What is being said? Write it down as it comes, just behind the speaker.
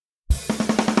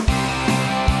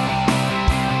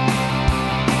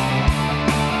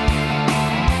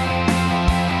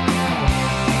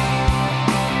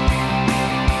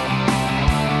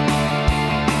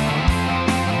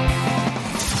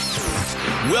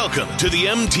Welcome to the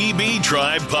MTB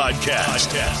Tribe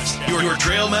Podcast, your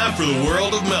trail map for the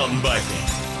world of mountain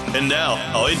biking. And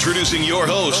now, introducing your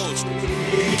host,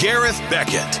 Gareth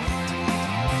Beckett.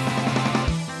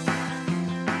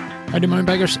 Howdy mountain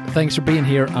bikers, thanks for being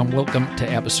here and welcome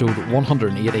to episode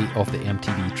 180 of the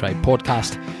MTB Tribe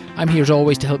Podcast. I'm here as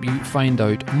always to help you find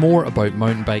out more about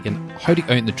mountain biking, how to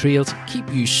get out in the trails,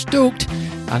 keep you stoked,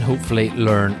 and hopefully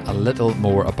learn a little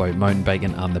more about mountain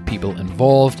biking and the people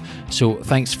involved. So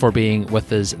thanks for being with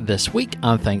us this week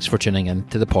and thanks for tuning in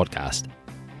to the podcast.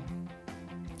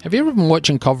 Have you ever been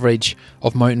watching coverage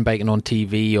of mountain biking on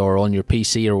TV or on your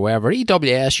PC or wherever?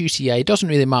 EWS, UCI, doesn't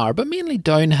really matter, but mainly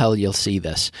downhill you'll see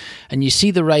this. And you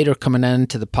see the rider coming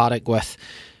into the paddock with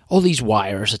all these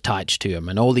wires attached to him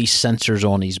and all these sensors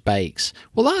on his bikes.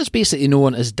 Well, that is basically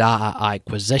known as data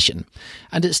acquisition.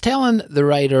 And it's telling the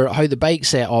rider how the bike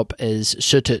setup is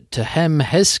suited to him,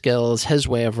 his skills, his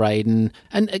way of riding.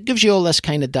 And it gives you all this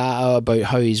kind of data about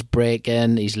how he's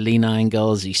braking, his lean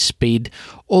angles, his speed,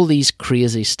 all these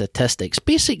crazy statistics,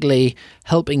 basically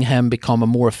helping him become a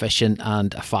more efficient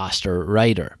and a faster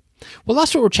rider. Well,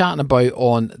 that's what we're chatting about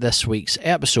on this week's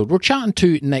episode. We're chatting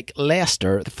to Nick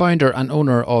Lester, the founder and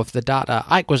owner of the data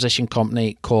acquisition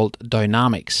company called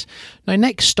Dynamics. Now,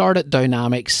 Nick started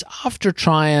Dynamics after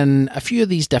trying a few of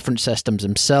these different systems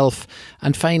himself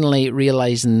and finally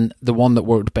realising the one that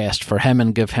worked best for him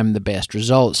and gave him the best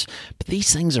results. But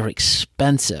these things are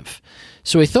expensive.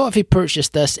 So he thought if he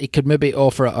purchased this, he could maybe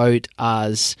offer it out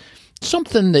as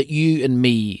something that you and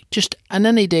me, just an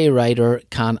any-day rider,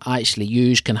 can actually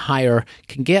use, can hire,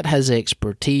 can get his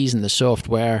expertise in the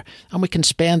software, and we can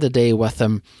spend a day with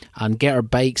him and get our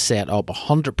bike set up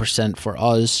 100% for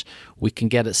us. We can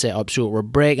get it set up so we're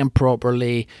braking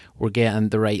properly, we're getting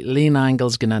the right lean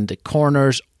angles, getting into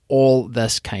corners, all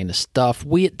this kind of stuff.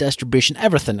 Weight distribution,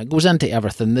 everything. It goes into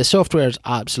everything. The software is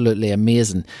absolutely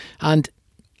amazing. And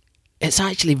it's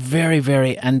actually very,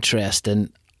 very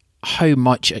interesting how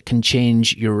much it can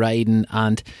change your riding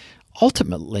and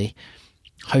ultimately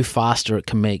how faster it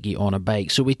can make you on a bike.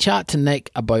 So we chat to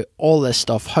Nick about all this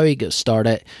stuff, how he gets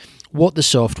started, what the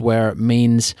software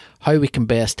means, how we can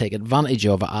best take advantage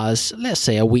of it as, let's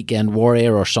say, a weekend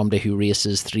warrior or somebody who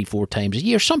races 3-4 times a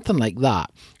year, something like that.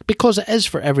 Because it is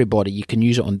for everybody. You can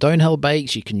use it on downhill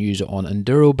bikes, you can use it on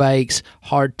enduro bikes,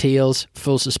 hardtails,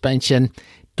 full suspension.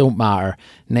 Don't matter.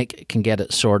 Nick can get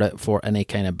it sorted for any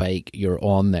kind of bike you're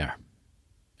on there.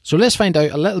 So let's find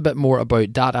out a little bit more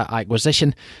about data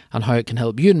acquisition and how it can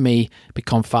help you and me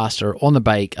become faster on the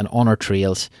bike and on our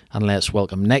trails. And let's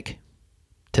welcome Nick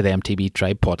to the MTB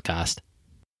Tribe Podcast.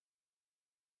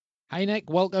 Hi Nick,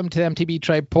 welcome to the MTB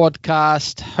Tribe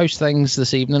Podcast. How's things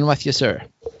this evening with you, sir?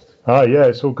 Yeah,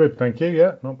 it's all good, thank you.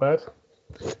 Yeah, not bad.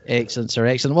 Excellent, sir.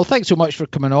 Excellent. Well, thanks so much for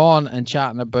coming on and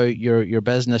chatting about your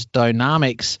business,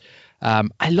 Dynamics.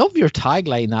 I love your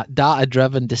tagline, that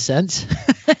data-driven descent.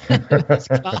 That's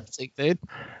classic, dude.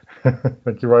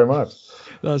 Thank you very much.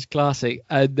 That's classic.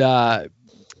 And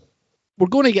we're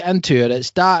going to get into it.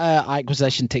 It's data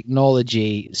acquisition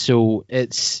technology, so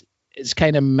it's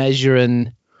kind of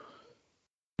measuring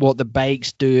what the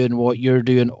bike's doing, what you're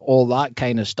doing, all that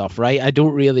kind of stuff, right? I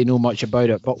don't really know much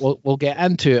about it, but we'll get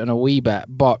into it in a wee bit.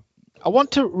 But I want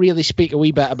to really speak a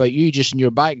wee bit about you, just in your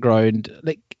background.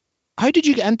 Like, how did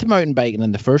you get into mountain biking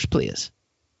in the first place?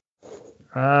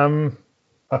 I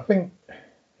think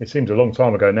it seems a long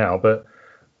time ago now, but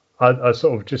I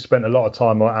sort of just spent a lot of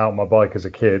time out on my bike as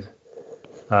a kid.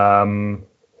 I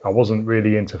wasn't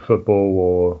really into football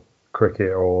or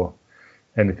cricket or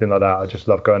anything like that. I just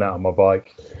love going out on my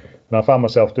bike, and I found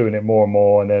myself doing it more and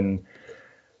more. And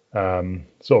then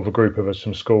sort of a group of us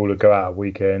from school would go out at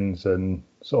weekends, and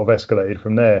sort of escalated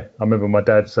from there. I remember my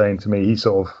dad saying to me, he's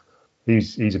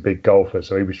a big golfer,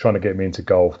 so he was trying to get me into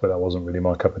golf, but that wasn't really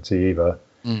my cup of tea either.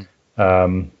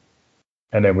 And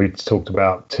then we talked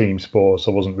about team sports.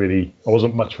 I wasn't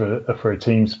much for a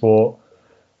team sport.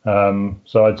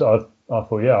 So I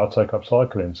thought, yeah, I'll take up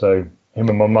cycling. So him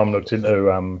and my mum looked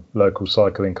into local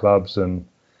cycling clubs and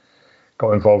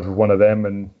got involved with one of them,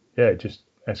 and yeah, it just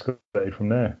escalated from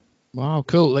there. Wow,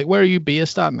 cool. Like, where are you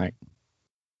based at, Nick?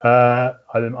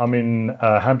 I'm in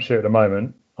Hampshire at the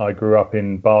moment. I grew up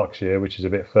in Berkshire, which is a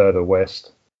bit further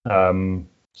west.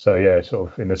 So yeah,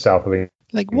 sort of in the south of England.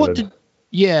 Like, what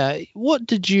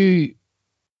did you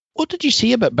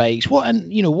see about bikes? What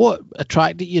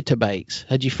attracted you to bikes?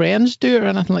 Had you friends do it or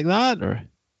anything like that, or?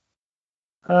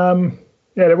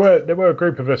 Yeah, there were a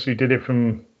group of us who did it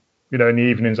from, in the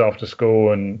evenings after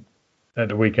school and at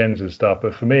the weekends and stuff.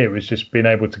 But for me, it was just being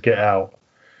able to get out.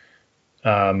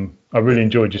 I really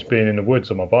enjoyed just being in the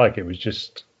woods on my bike. It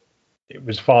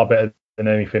was far better than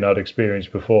anything I'd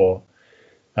experienced before.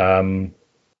 And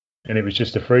it was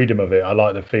just the freedom of it. I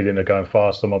like the feeling of going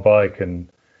fast on my bike, and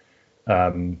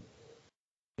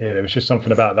there was just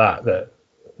something about that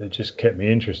just kept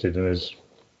me interested, and has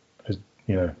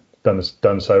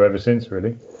done so ever since,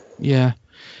 really. Yeah,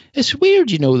 it's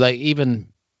weird, like even,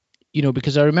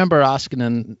 because I remember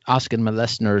asking my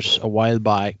listeners a while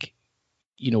back,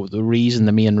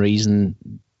 the main reason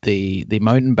they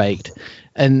mountain biked,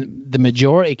 and the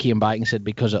majority came back and said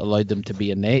because it allowed them to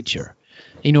be in nature.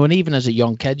 And even as a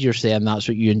young kid, you're saying that's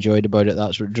what you enjoyed about it.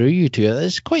 That's what drew you to it.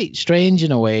 It's quite strange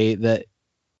in a way that,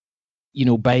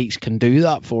 bikes can do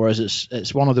that for us.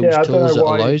 It's one of those tools that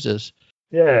allows us.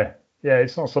 Yeah.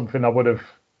 It's not something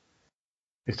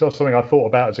it's not something I thought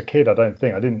about as a kid. I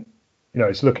didn't,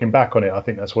 it's looking back on it. I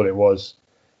think that's what it was.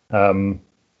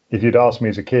 If you'd asked me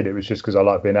as a kid, it was just because I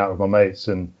like being out with my mates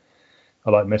and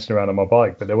I like messing around on my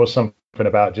bike. But there was something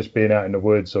about just being out in the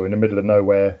woods or in the middle of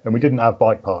nowhere, and we didn't have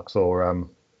bike parks or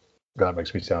that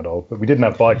makes me sound old, but we didn't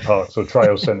have bike parks or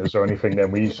trail centers or anything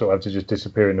then. We used to have to just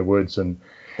disappear in the woods and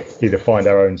either find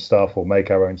our own stuff or make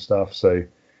our own stuff. So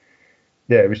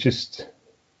yeah, it was just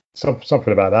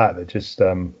something about that just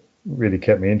really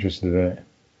kept me interested in it.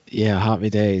 Yeah, happy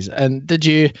days. And did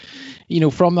you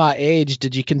from that age,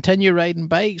 did you continue riding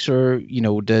bikes, or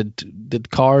did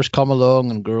cars come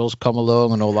along and girls come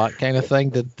along and all that kind of thing?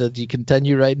 Did you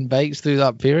continue riding bikes through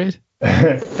that period?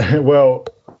 Well,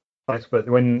 but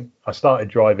when I started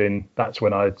driving, that's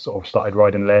when I sort of started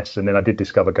riding less, and then I did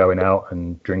discover going out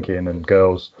and drinking and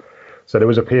girls. So there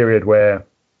was a period where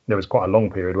there was quite a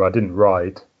long period where I didn't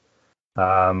ride.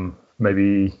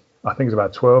 Maybe I think it's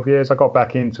about 12 years. I got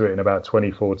back into it in about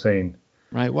 2014.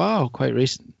 Right. Wow. Quite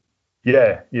recent.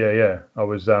 Yeah. I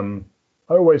was, I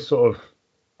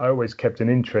always kept an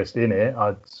interest in it.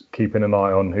 I'd keeping an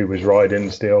eye on who was riding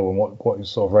still and what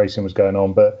sort of racing was going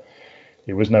on, but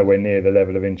it was nowhere near the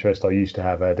level of interest I used to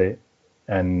have at it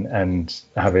and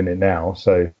having it now.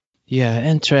 So yeah,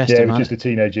 interesting. Yeah, it was just the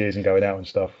teenage years and going out and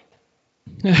stuff.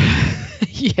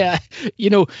 Yeah,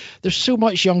 there's so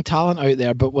much young talent out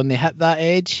there, but when they hit that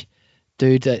age,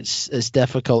 dude, it's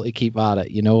difficult to keep at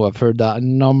it. I've heard that a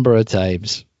number of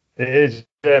times. It is,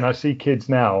 yeah, and I see kids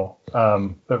now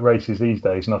at races these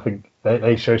days, and I think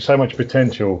they show so much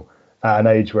potential at an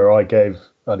age where I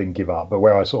didn't give up, but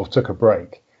where I sort of took a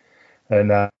break.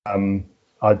 And I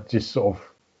just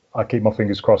I keep my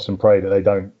fingers crossed and pray that they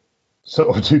don't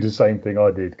sort of do the same thing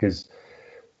I did, because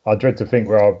I dread to think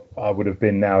where I would have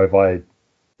been now if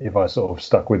I sort of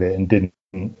stuck with it and didn't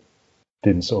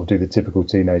sort of do the typical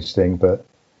teenage thing, but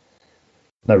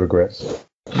no regrets.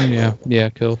 Yeah,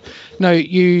 cool. Now,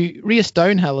 you race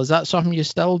downhill. Is that something you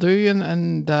still do?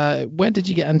 And when did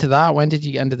you get into that? When did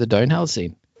you get into the downhill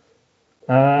scene?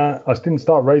 I didn't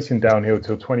start racing downhill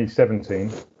till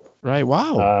 2017. Right,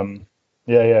 wow.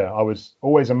 Yeah. I was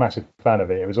always a massive fan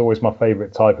of it. It was always my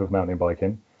favourite type of mountain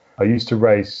biking. I used to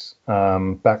race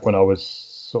back when I was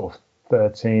sort of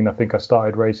 13. I think I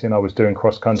started racing. I was doing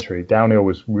cross country. Downhill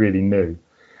was really new.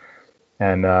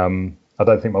 And I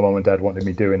don't think my mum and dad wanted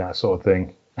me doing that sort of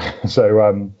thing.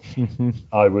 So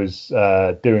I was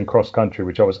doing cross country,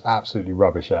 which I was absolutely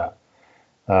rubbish at.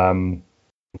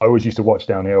 I always used to watch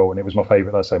downhill, and it was my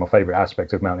favourite, let's say, my favourite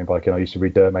aspect of mountain biking. I used to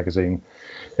read Dirt magazine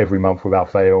every month without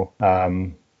fail.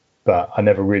 But I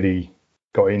never really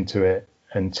got into it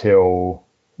until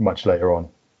much later on.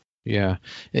 Yeah.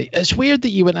 It's weird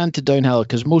that you went into downhill,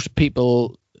 because most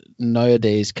people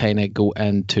nowadays kind of go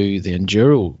into the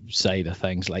enduro side of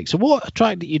things. So what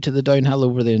attracted you to the downhill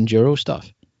over the enduro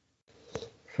stuff?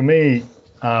 For me,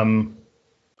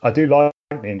 I do like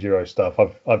the enduro stuff.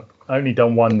 I've only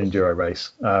done one enduro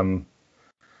race,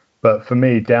 but for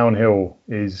me, downhill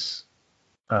is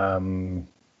I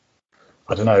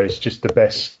don't know, it's just the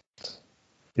best.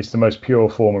 It's the most pure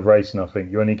form of racing. I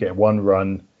think you only get one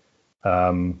run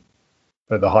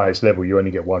at the highest level. You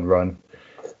only get one run,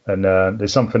 and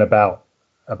there's something about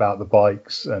the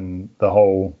bikes and the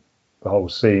whole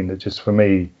scene that just, for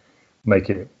me, make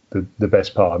it the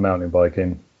best part of mountain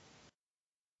biking.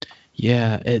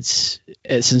 Yeah, it's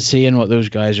insane what those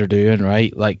guys are doing,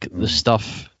 right? The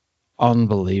stuff,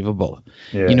 unbelievable.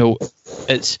 Yeah.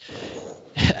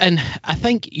 And I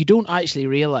think you don't actually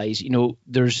realize,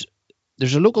 there's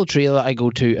a local trail that I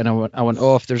go to, and I went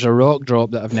off. There's a rock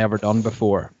drop that I've never done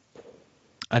before,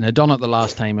 and I'd done it the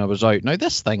last time I was out. Now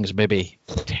this thing's maybe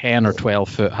 10 or 12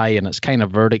 foot high, and it's kind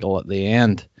of vertical at the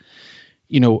end,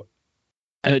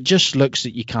 and it just looks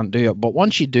that you can't do it. But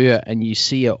once you do it and you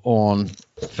see it on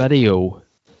video,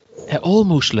 it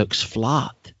almost looks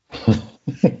flat.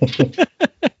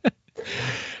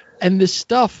 And the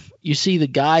stuff you see the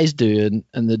guys doing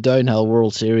in the downhill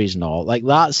World Series and all, like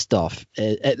that stuff,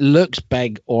 it looks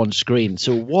big on screen.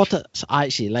 So what it's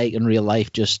actually like in real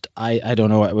life, just I don't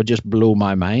know, it would just blow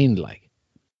my mind. Like,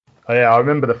 Oh, yeah, I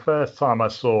remember the first time I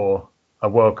saw a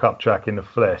World Cup track in the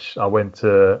flesh. I went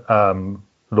to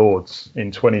Lords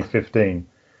in 2015,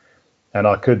 and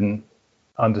I couldn't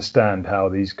understand how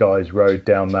these guys rode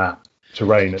down that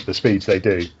terrain at the speeds they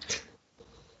do.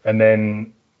 And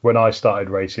then when I started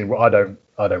racing, well,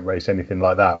 I don't race anything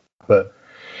like that, but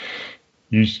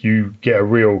you get a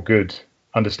real good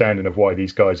understanding of why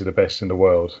these guys are the best in the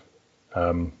world,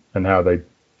 and how they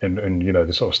and you know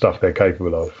the sort of stuff they're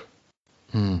capable of.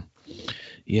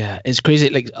 Yeah, it's crazy.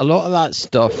 Like a lot of that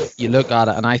stuff, you look at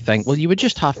it and I think, well, you would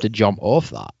just have to jump off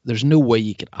that. There's no way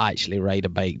you could actually ride a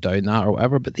bike down that or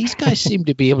whatever. But these guys seem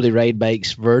to be able to ride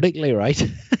bikes vertically, right?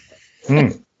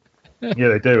 Yeah,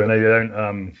 they do,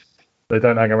 and they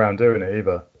don't hang around doing it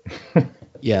either.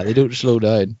 Yeah, they don't slow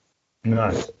down.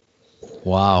 No.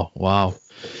 Wow.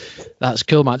 That's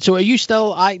cool, man. So are you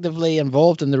still actively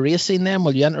involved in the racing then?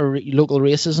 Will you enter local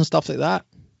races and stuff like that?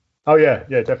 Oh, yeah,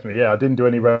 definitely. Yeah, I didn't do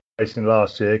any racing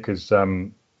last year because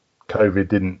COVID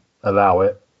didn't allow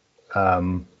it.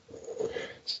 So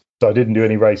I didn't do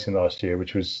any racing last year,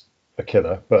 which was a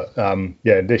killer. But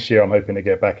yeah, this year I'm hoping to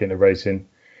get back into racing.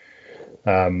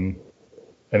 And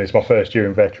it's my first year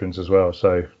in veterans as well.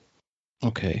 So.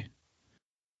 Okay.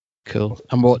 Cool.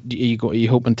 And what are you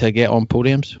hoping to get on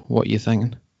podiums? What are you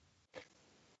thinking?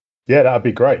 Yeah, that'd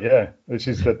be great. Yeah, this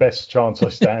is the best chance I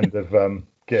stand of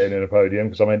getting in a podium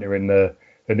because I'm entering the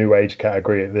new age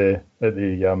category at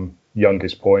the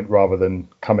youngest point rather than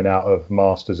coming out of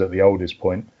masters at the oldest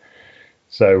point.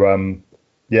 So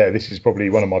yeah, this is probably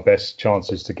one of my best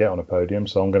chances to get on a podium.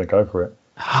 So I'm going to go for it.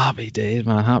 Happy days,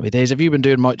 man. Happy days. Have you been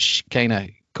doing much kind of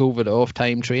COVID off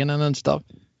time training and stuff?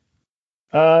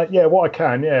 Yeah, what I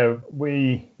can. Yeah,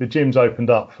 the gym's opened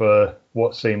up for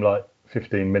what seemed like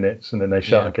 15 minutes and then they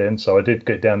shut again. So I did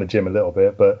get down the gym a little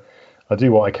bit, but I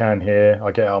do what I can here.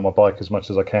 I get out on my bike as much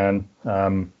as I can.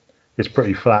 It's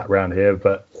pretty flat around here,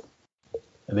 but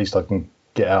at least I can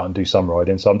get out and do some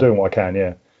riding. So I'm doing what I can.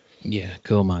 Yeah. Yeah.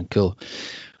 Cool, man. Cool.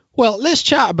 Well, let's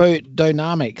chat about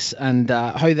Dynamics and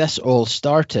how this all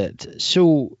started.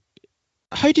 So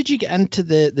how did you get into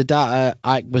the data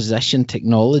acquisition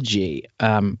technology?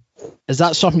 Is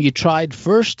that something you tried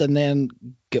first and then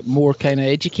get more kind of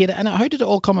educated in it? How did it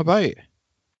all come about?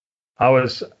 I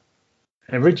was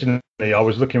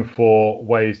looking for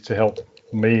ways to help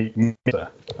me, and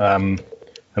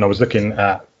I was looking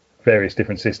at various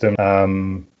different systems,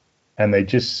 and they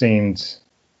just seemed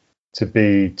to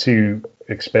be too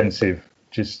expensive,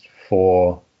 just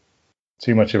for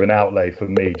too much of an outlay for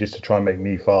me, just to try and make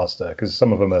me faster, because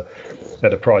some of them are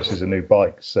at the prices of new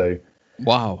bikes. So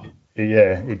wow.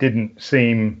 Yeah, it didn't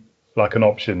seem like an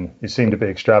option. It seemed a bit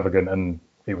extravagant, and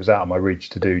it was out of my reach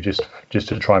to do just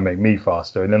to try and make me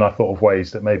faster. And then I thought of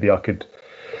ways that maybe I could,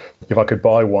 if I could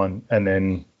buy one and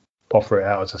then offer it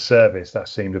out as a service, that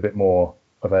seemed a bit more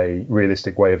of a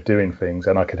realistic way of doing things,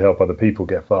 and I could help other people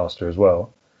get faster as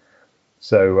well.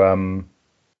 So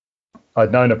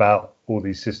I'd known about all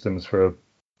these systems for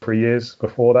 3 years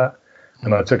before that,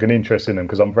 and I took an interest in them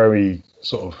because I'm very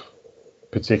sort of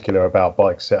particular about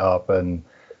bike setup, and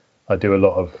I do a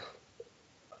lot of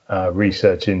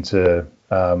research into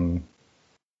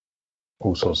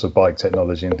all sorts of bike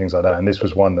technology and things like that. And this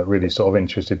was one that really sort of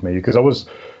interested me because I was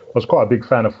quite a big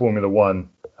fan of Formula One,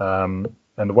 and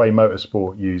the way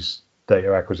motorsport use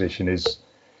data acquisition is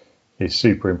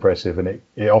super impressive, and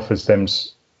it offers them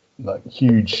like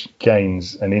huge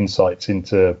gains and insights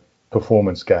into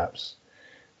performance gaps.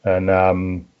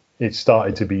 And it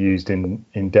started to be used in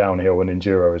downhill and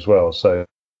enduro as well. So I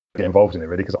get involved in it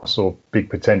really because I saw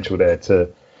big potential there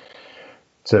to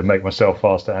make myself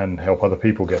faster and help other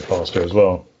people get faster as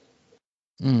well.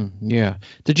 Yeah.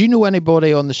 Did you know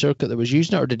anybody on the circuit that was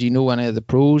using it, or did you know any of the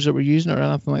pros that were using it or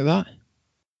anything like that?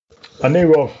 I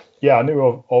knew of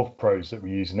pros that were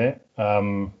using it.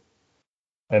 And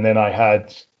then I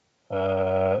had,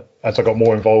 as I got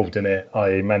more involved in it,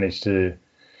 I managed to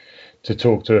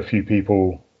talk to a few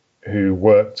people who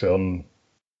worked on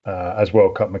as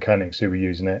World Cup mechanics who were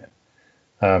using it.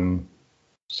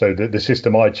 So the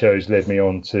system I chose led me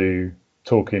on to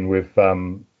talking with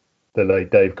the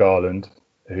late Dave Garland,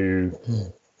 who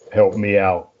helped me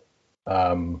out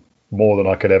more than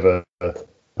I could ever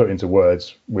put into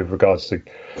words with regards to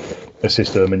a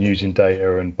system and using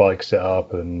data and bike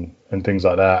setup and things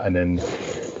like that. And then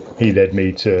he led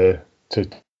me to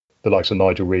the likes of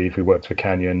Nigel Reeve, who worked for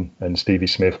Canyon, and Stevie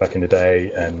Smith back in the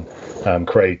day, and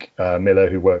Craig Miller,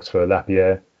 who works for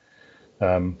Lapierre.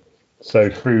 So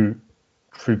through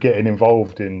getting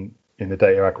involved in the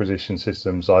data acquisition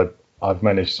systems, I've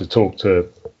managed to talk to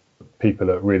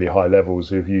people at really high levels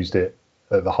who've used it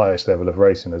at the highest level of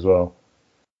racing as well.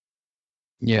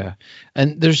 Yeah,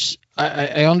 and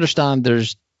I understand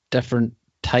there's different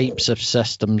types of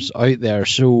systems out there.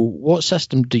 So what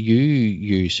system do you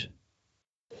use?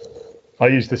 I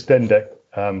use the Stendek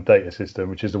data system,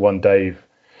 which is the one Dave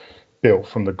built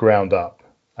from the ground up.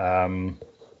 And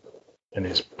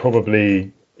it's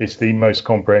the most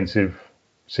comprehensive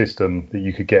system that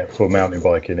you could get for mountain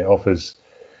biking. It offers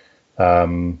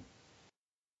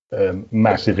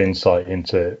massive insight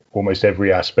into almost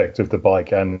every aspect of the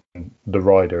bike and the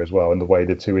rider as well, and the way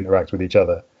the two interact with each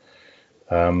other.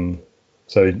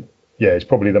 So yeah, it's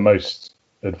probably the most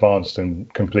advanced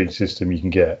and complete system you can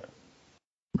get.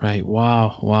 Right.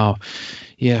 Wow.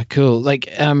 Yeah, cool.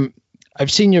 Like,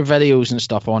 I've seen your videos and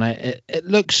stuff on it. It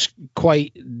looks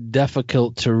quite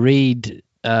difficult to read,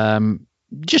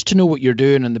 just to know what you're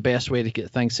doing and the best way to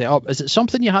get things set up. Is it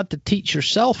something you had to teach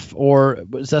yourself, or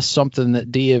was this something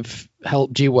that Dave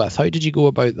helped you with? How did you go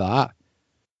about that?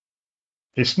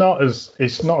 It's not as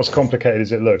complicated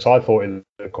as it looks. I thought it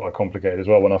looked quite complicated as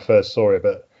well when I first saw it,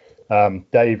 but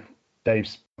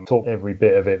Dave's taught every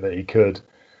bit of it that he could.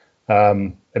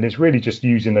 And it's really just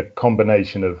using a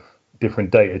combination of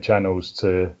different data channels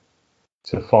to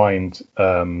find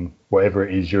whatever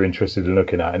it is you're interested in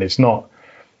looking at. And it's not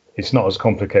as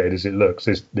complicated as it looks.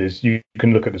 You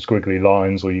can look at the squiggly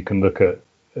lines, or you can look at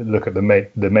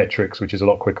the metrics, which is a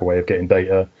lot quicker way of getting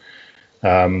data.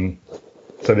 And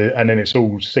then it's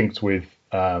all synced with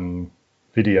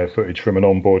video footage from an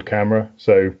onboard camera.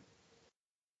 So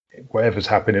whatever's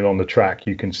happening on the track,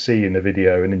 you can see in the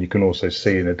video, and then you can also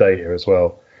see in the data as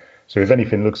well. So if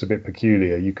anything looks a bit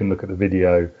peculiar, you can look at the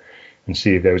video and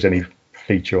see if there was any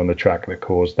feature on the track that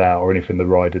caused that, or anything the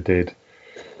rider did.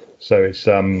 So it's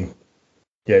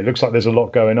it looks like there's a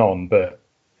lot going on, but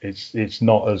it's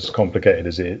not as complicated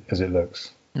as it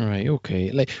looks. All right.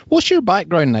 Okay. Like, what's your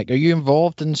background like? Are you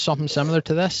involved in something similar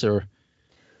to this, or?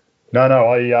 No.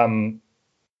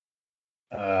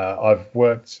 I've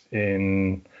worked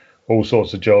in all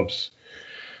sorts of jobs,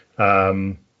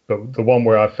 but the one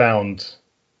where I found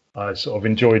I sort of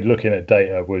enjoyed looking at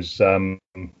data was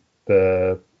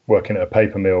the working at a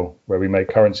paper mill where we make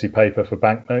currency paper for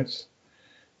banknotes.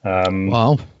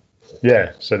 Wow.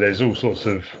 Yeah, so there's all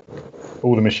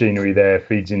the machinery there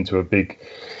feeds into a big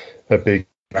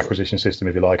acquisition system,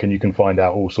 if you like, and you can find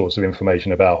out all sorts of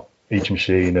information about each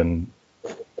machine and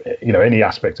any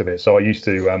aspect of it. So I used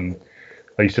to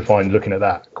find looking at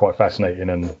that quite fascinating,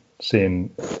 and seeing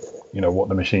what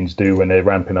the machines do when they're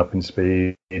ramping up in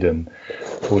speed and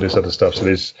all this other stuff.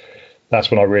 So that's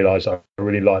when I realized I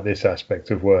really like this aspect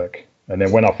of work. And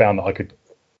then when I found that I could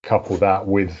couple that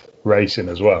with racing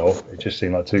as well, it just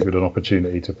seemed like too good an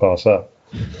opportunity to pass up.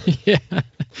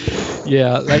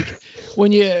 Yeah. Like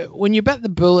when you bit the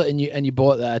bullet and you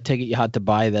bought that, I take it you had to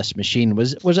buy this machine.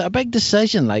 Was it a big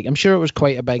decision? Like, I'm sure it was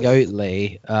quite a big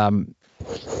outlay.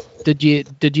 Did you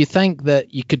think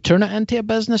that you could turn it into a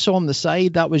business on the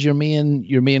side? That was your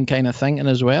main kind of thinking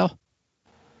as well?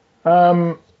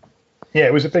 Yeah,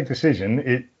 it was a big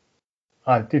decision.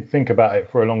 I did think about it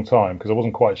for a long time because I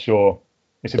wasn't quite sure.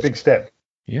 It's a big step.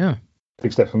 Yeah.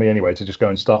 Big step for me anyway, to just go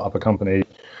and start up a company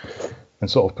and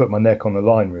sort of put my neck on the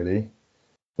line, really.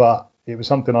 But it was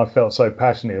something I felt so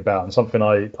passionate about, and something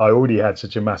I already had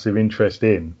such a massive interest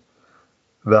in,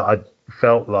 that I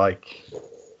felt like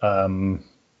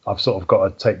I've sort of got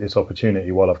to take this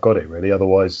opportunity while I've got it, really.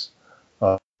 Otherwise,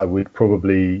 I would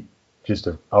probably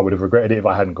I would have regretted it if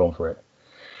I hadn't gone for it.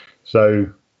 So,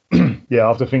 yeah,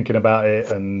 after thinking about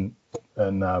it and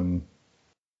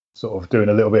sort of doing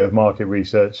a little bit of market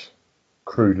research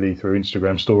crudely through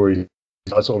Instagram stories,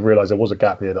 I sort of realized there was a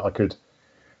gap here that I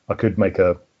could make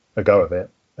a go of it.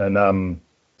 And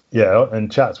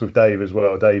and chats with Dave as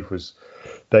well. Dave has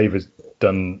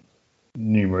done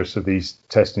numerous of these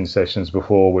testing sessions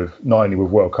before, with not only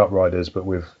with World Cup riders but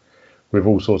with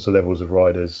all sorts of levels of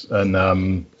riders.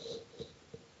 And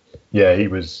he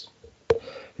was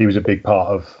a big part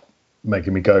of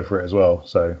making me go for it as well.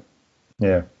 So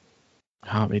yeah.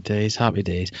 Happy days.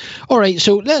 All right,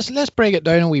 so let's break it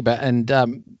down a wee bit, and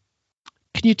can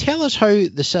you tell us how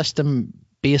the system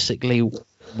basically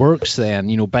works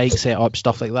then? Bike setup,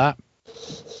 stuff like that.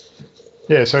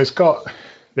 Yeah, so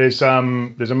there's a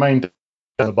main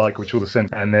on the bike which all the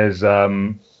sensors, and there's a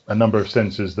number of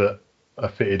sensors that are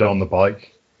fitted on the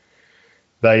bike.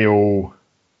 They all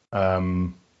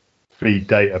feed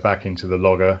data back into the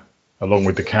logger along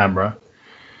with the camera,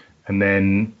 and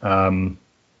then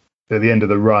at the end of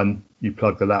the run, you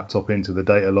plug the laptop into the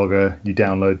data logger, you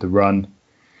download the run,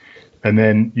 and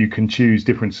then you can choose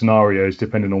different scenarios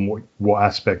depending on what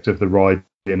aspect of the ride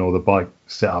or the bike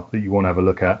setup that you want to have a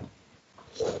look at.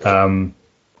 And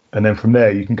then from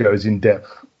there, you can go as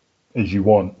in-depth as you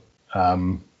want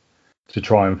to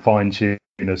try and fine-tune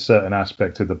a certain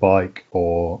aspect of the bike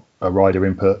or a rider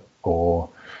input or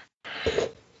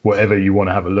whatever you want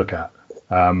to have a look at.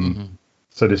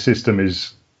 So the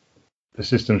system's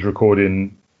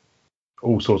recording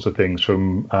all sorts of things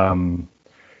from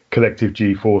collective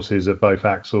G-forces at both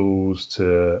axles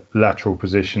to lateral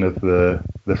position of the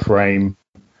frame,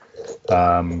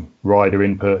 rider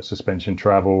input, suspension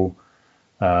travel,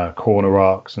 corner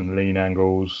arcs and lean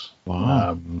angles.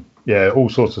 Wow. All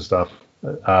sorts of stuff.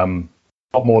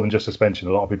 A lot more than just suspension.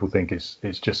 A lot of people think it's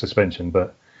just suspension,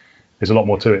 but there's a lot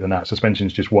more to it than that. Suspension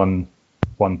is just one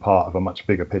part of a much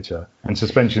bigger picture, and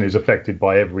suspension is affected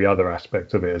by every other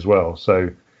aspect of it as well. So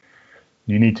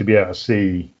you need to be able to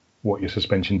see what your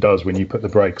suspension does when you put the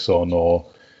brakes on, or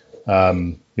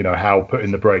how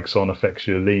putting the brakes on affects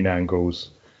your lean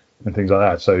angles and things like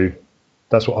that. So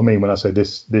that's what I mean when I say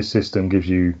this system gives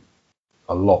you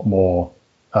a lot more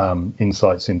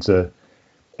insights into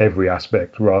every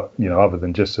aspect, other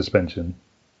than just suspension.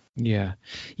 Yeah,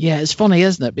 it's funny,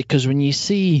 isn't it? Because when you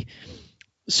see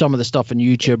some of the stuff on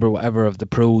YouTube or whatever of the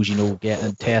pros,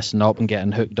 getting testing up and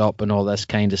getting hooked up and all this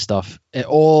kind of stuff, it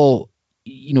all,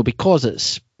 because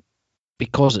it's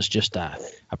just a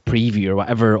preview or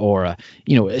whatever, or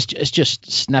it's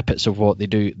just snippets of what they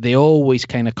do. They always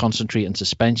kind of concentrate on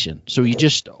suspension, so you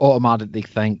just automatically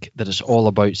think that it's all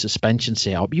about suspension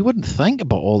setup. You wouldn't think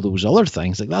about all those other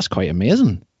things. Like, that's quite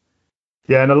amazing.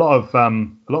 Yeah, and a lot of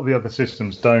the other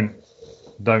systems don't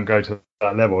go to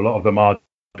that level. A lot of them are,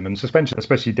 and suspension,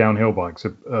 especially downhill bikes,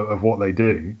 of what they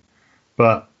do.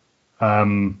 But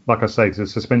like I say, the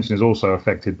suspension is also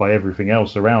affected by everything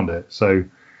else around it. So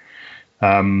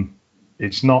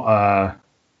it's not.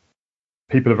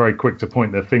 People are very quick to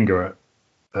point their finger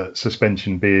at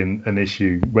suspension being an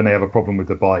issue when they have a problem with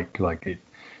the bike. Like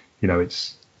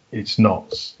it's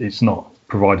not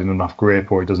providing enough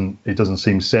grip, or it doesn't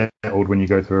seem settled when you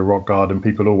go through a rock garden.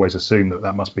 People always assume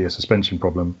that must be a suspension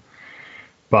problem.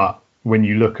 But when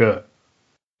you look at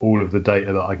all of the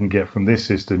data that I can get from this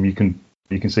system, you can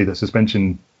see that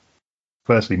suspension,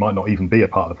 firstly, might not even be a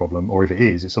part of the problem, or if it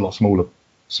is, it's a lot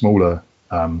smaller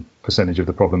percentage of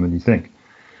the problem than you think.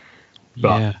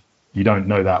 But you don't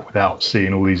know that without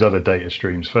seeing all these other data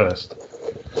streams first.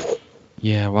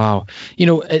 Yeah, wow.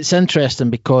 It's interesting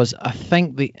because I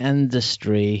think the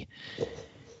industry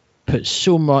puts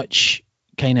so much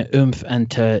kind of oomph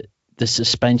into the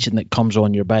suspension that comes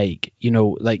on your bike.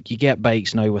 Like, you get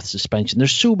bikes now with suspension.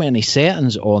 There's so many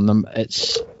settings on them.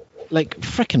 It's like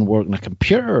freaking working a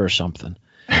computer or something,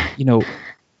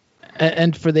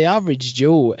 And for the average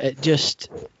Joe, it just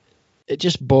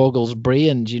boggles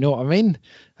brains. You know what I mean?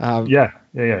 Yeah.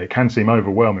 It can seem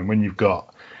overwhelming when you've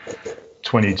got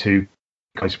 22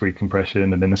 high speed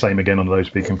compression and then the same again on low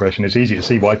speed compression. It's easy to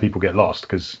see why people get lost,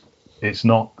 because it's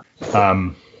not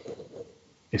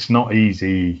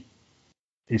easy.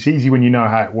 It's easy when you know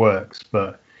how it works,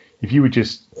 but if you were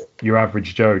just your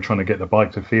average Joe trying to get the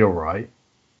bike to feel right,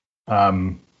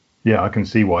 I can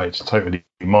see why it's totally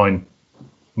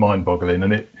mind-boggling,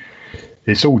 and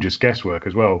it's all just guesswork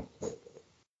as well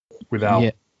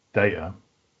without data.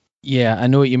 Yeah, I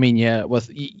know what you mean.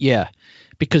 Yeah,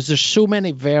 because there's so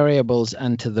many variables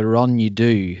into the run you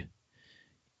do.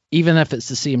 Even if it's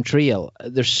the same trail,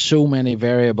 there's so many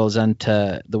variables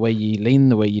into the way you lean,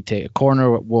 the way you take a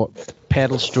corner, what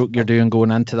pedal stroke you're doing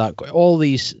going into that. All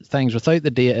these things, without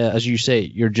the data, as you say,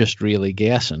 you're just really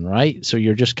guessing, right? So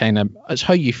you're just it's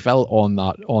how you felt on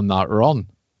that run.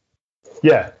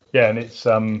 Yeah, and it's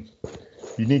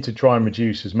you need to try and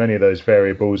reduce as many of those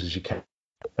variables as you can,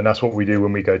 and that's what we do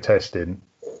when we go testing.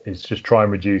 Is just try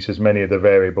and reduce as many of the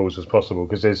variables as possible,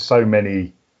 because there's so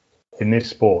many. In this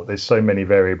sport, there's so many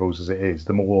variables as it is.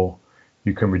 The more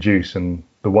you can reduce, and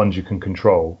the ones you can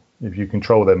control, if you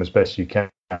control them as best you can,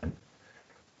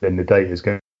 then the data is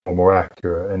going to be more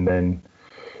accurate. And then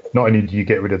not only do you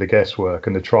get rid of the guesswork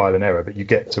and the trial and error, but you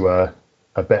get to a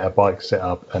better bike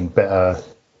setup and better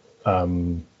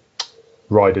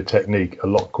rider technique a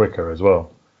lot quicker as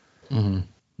well. Mm-hmm.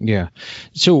 Yeah.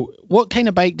 So what kind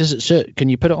of bike does it suit? Can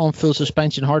you put it on full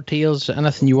suspension, hardtails,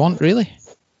 anything you want, really?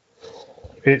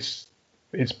 It's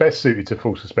best suited to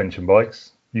full suspension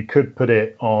bikes. You could put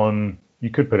it on a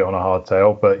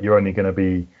hardtail, but you're only going to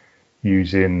be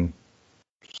using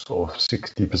sort of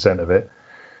 60% of it.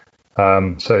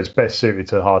 So it's best suited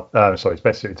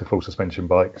to full suspension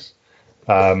bikes.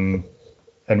 And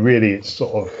really, it's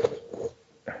sort of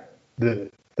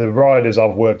the riders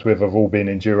I've worked with have all been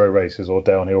enduro racers or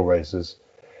downhill racers.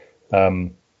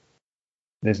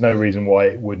 There's no reason why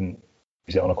it wouldn't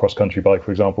use it on a cross-country bike,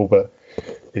 for example, but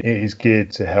it is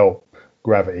geared to help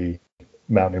gravity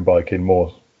mountain biking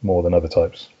more than other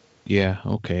types. Yeah,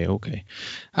 okay.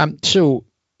 So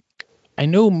I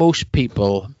know most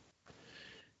people,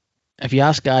 if you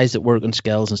ask guys that work on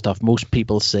skills and stuff, most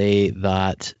people say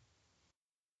that,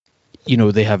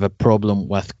 they have a problem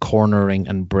with cornering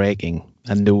and braking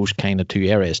and those kind of two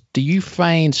areas. Do you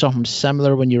find something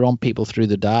similar when you run people through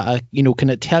the data?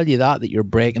 Can it tell you that you're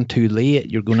braking too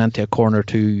late, you're going into a corner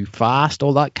too fast,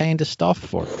 all that kind of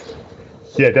stuff? Or?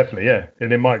 Yeah, definitely, yeah.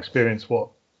 And in my experience, what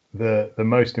the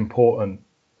most important,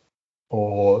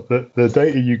 or the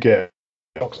data you get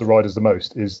shocks the riders the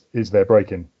most is their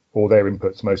braking, or their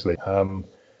inputs mostly.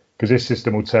 Because this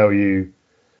system will tell you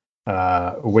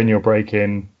when you're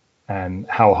braking and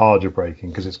how hard you're braking,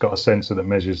 because it's got a sensor that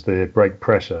measures the brake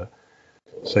pressure.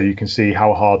 So you can see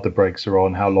how hard the brakes are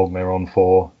on, how long they're on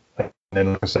for. And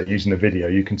then, like I say, using the video,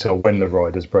 you can tell when the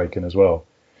rider's braking as well.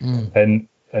 And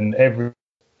every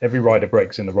rider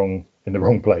brakes in the wrong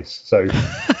place. So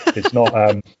it's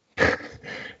not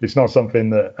it's not something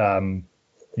that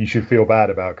you should feel bad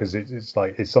about, because it's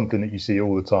something that you see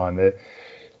all the time. That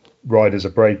riders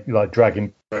are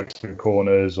dragging brakes through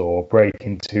corners or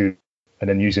braking too, and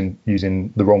then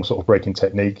using the wrong sort of braking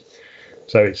technique.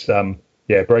 So it's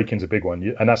braking's a big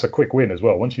one, and that's a quick win as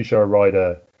well. Once you show a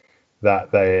rider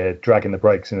that they're dragging the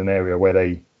brakes in an area where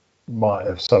they might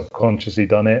have subconsciously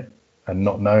done it and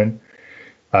not known,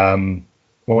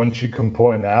 once you can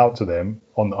point that out to them,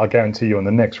 I guarantee you on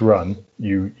the next run,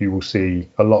 you will see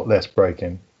a lot less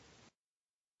braking.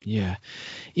 Yeah.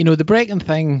 The braking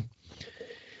thing,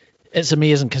 it's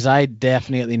amazing, because I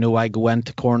definitely know I go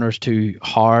into corners too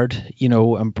hard,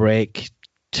 and brake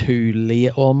too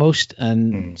late almost,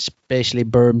 and especially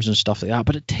berms and stuff like that.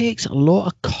 But it takes a lot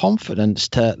of confidence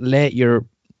to let your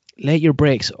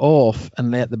brakes off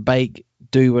and let the bike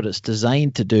do what it's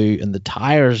designed to do, and the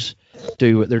tires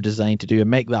do what they're designed to do, and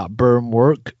make that berm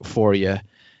work for you.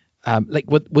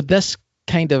 Would this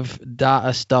kind of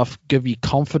data stuff give you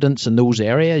confidence in those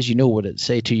areas? Would it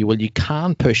say to you, well, you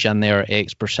can push in there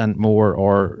X% more,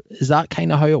 or is that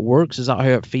kind of how it works? Is that how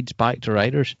it feeds back to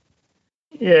riders?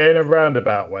 Yeah, in a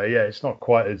roundabout way. Yeah, it's not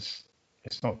quite as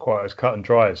cut and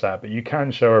dry as that, but you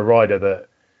can show a rider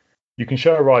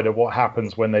what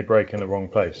happens when they brake in the wrong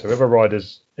place. So if a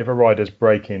rider's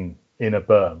braking in a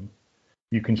berm,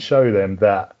 you can show them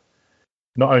that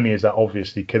not only is that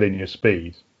obviously killing your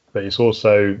speed, but it's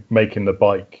also making the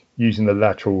bike using the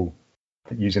lean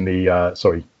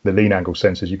angle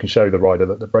sensors. You can show the rider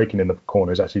that the braking in the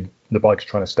corner is actually the bike's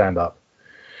trying to stand up.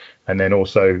 And then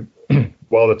also,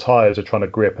 while the tires are trying to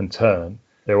grip and turn,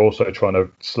 they're also trying to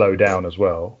slow down as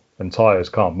well. And tires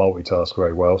can't multitask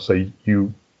very well. So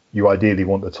you ideally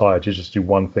want the tire to just do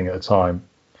one thing at a time.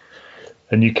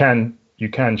 And you can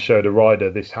show the rider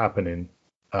this happening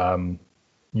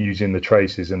using the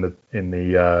traces in the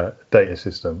data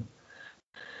system.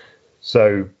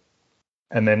 So,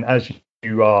 and then as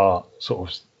you are sort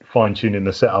of fine tuning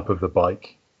the setup of the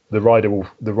bike, the rider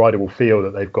will feel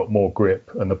that they've got more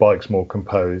grip and the bike's more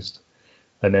composed.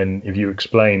 And then if you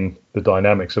explain the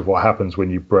dynamics of what happens when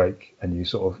you brake, and you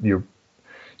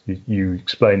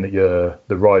explain that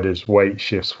the rider's weight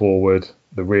shifts forward,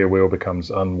 the rear wheel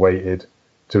becomes unweighted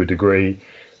to a degree,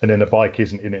 and then the bike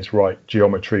isn't in its right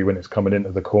geometry when it's coming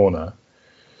into the corner,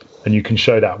 and you can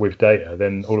show that with data,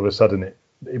 then all of a sudden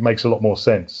it makes a lot more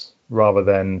sense, rather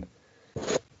than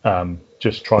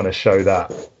just trying to show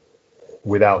that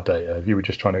without data. If you were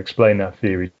just trying to explain that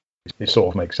theory, it sort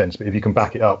of makes sense. But if you can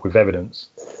back it up with evidence,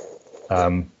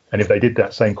 and if they did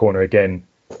that same corner again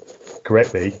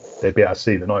correctly, they'd be able to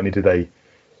see that not only did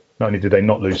they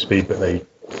not lose speed, but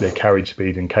they carried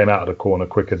speed and came out of the corner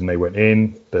quicker than they went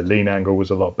in. The lean angle was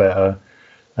a lot better,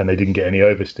 and they didn't get any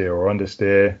oversteer or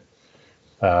understeer.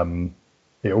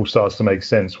 It all starts to make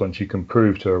sense once you can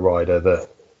prove to a rider that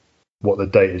what the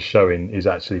data is showing is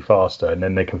actually faster, and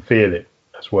then they can feel it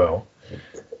as well.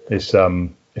 It's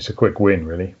a quick win,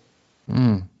 really.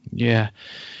 Yeah.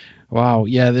 Wow.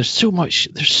 Yeah. There's so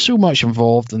much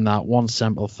involved in that one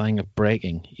simple thing of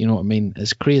braking. You know what I mean?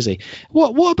 It's crazy.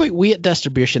 What about weight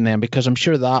distribution then? Because I'm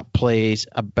sure that plays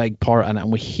a big part in it,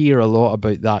 and we hear a lot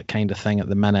about that kind of thing at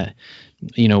the minute.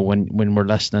 When we're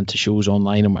listening to shows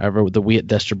online and whatever, the weight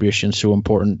distribution is so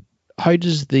important. How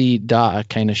does the data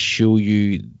kind of show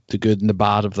you the good and the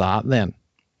bad of that then?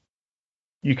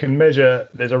 You can measure,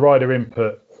 there's a rider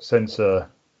input sensor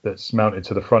that's mounted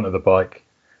to the front of the bike,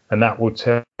 and that will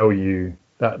tell you,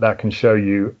 that can show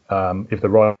you if the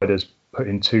rider's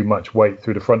putting too much weight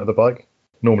through the front of the bike.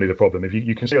 Normally the problem, if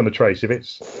you can see on the trace,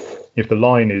 if the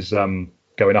line is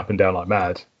going up and down like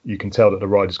mad, you can tell that the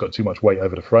rider's got too much weight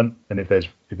over the front, and if there's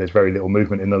very little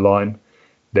movement in the line,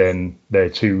 then they're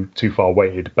too far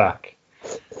weighted back.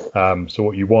 So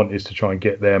what you want is to try and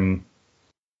get them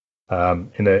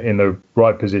in the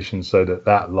right position so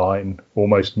that line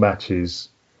almost matches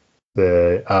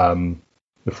the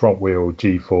front wheel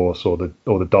G-force or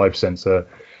the dive sensor,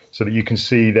 so that you can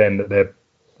see then that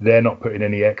they're not putting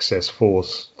any excess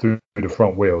force through the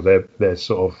front wheel. They're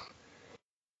sort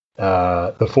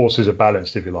of the forces are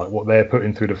balanced, if you like. What they're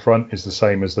putting through the front is the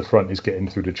same as the front is getting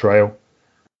through the trail.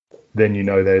 Then you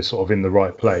know they're sort of in the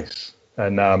right place,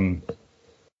 and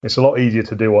it's a lot easier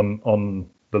to do on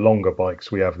the longer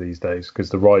bikes we have these days, because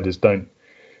the riders don't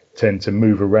tend to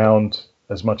move around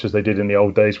as much as they did in the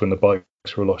old days when the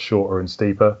bikes were a lot shorter and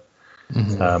steeper.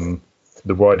 Mm-hmm.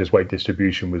 The riders' weight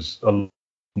distribution was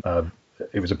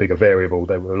it was a bigger variable.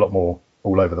 They were a lot more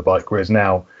all over the bike, whereas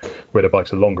now, where the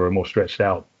bikes are longer and more stretched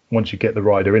out, once you get the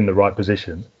rider in the right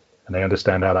position and they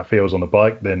understand how that feels on the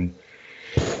bike, then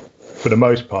for the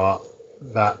most part,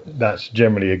 that's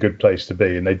generally a good place to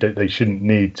be, and they shouldn't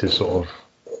need to sort of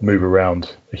move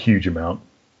around a huge amount.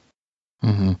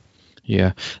 Mm-hmm.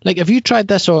 Yeah. Like, have you tried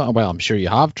this on? Well, I'm sure you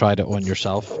have tried it on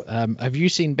yourself. Have you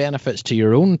seen benefits to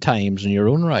your own times and your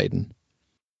own riding?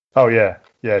 Oh yeah.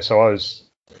 So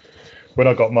when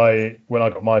I got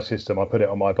my system, I put it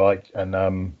on my bike, and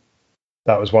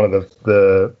that was one of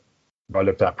the I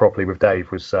looked at properly with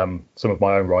Dave was some of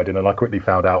my own riding, and I quickly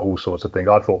found out all sorts of things.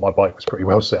 I thought my bike was pretty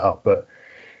well set up, but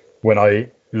when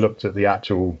I looked at the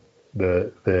actual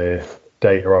the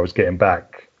data I was getting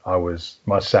back,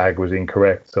 my sag was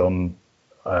incorrect on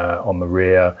the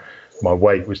rear. My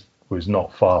weight was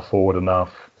not far forward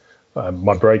enough.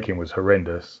 My braking was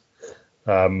horrendous.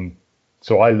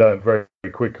 So I learned very,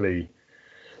 very quickly.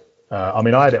 I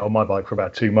had it on my bike for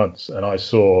about 2 months, and I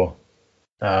saw.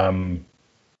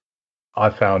 I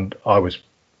found I was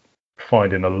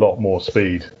finding a lot more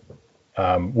speed,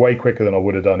 way quicker than I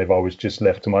would have done if I was just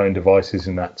left to my own devices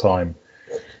in that time.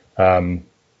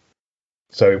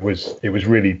 So it was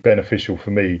really beneficial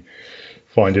for me,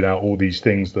 finding out all these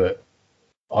things that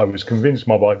I was convinced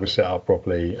my bike was set up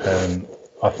properly, and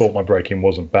I thought my braking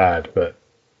wasn't bad, but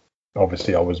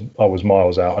obviously I was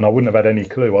miles out, and I wouldn't have had any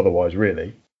clue otherwise,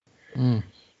 really. Mm.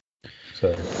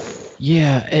 So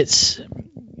yeah, it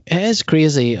is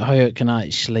crazy how it can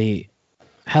actually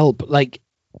help. Like,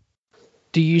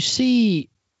 do you see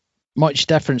much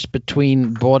difference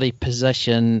between body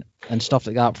position and stuff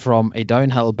like that from a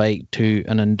downhill bike to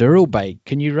an enduro bike?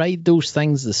 Can you ride those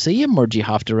things the same, or do you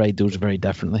have to ride those very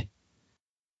differently?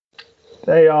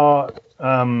 They are.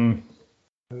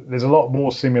 There's a lot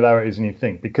more similarities than you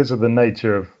think, because of the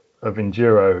nature of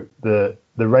enduro.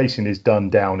 The racing is done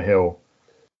downhill.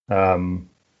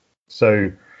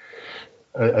 So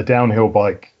a downhill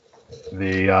bike, I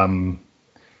don't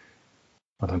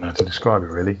know how to describe it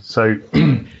really. So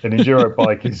an enduro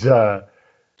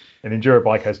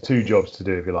bike has two jobs to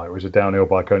do, if you like, whereas a downhill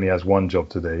bike only has one job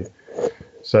to do.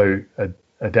 So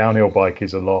a downhill bike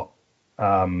is a lot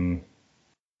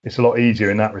easier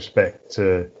in that respect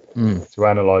to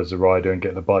analyze the rider and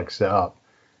get the bike set up.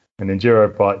 An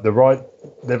enduro bike,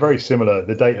 they're very similar.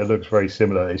 The data looks very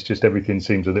similar. It's just everything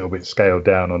seems a little bit scaled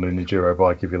down on an enduro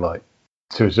bike, if you like,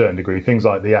 to a certain degree. Things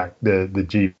like the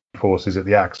G forces at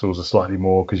the axles are slightly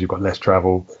more because you've got less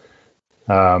travel,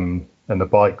 and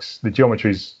the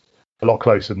geometry is a lot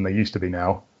closer than they used to be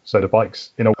now. So the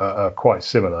bikes are quite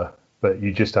similar, but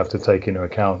you just have to take into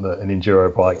account that an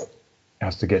enduro bike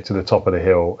has to get to the top of the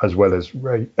hill as well as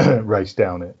race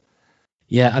down it.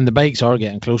 Yeah, and the bikes are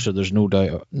getting closer. There's no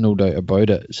doubt about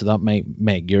it. So that might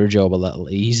make your job a little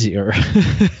easier.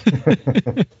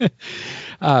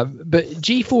 But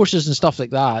G-forces and stuff like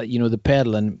that, the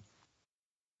pedaling,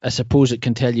 I suppose it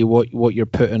can tell you what you're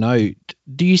putting out.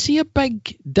 Do you see a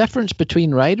big difference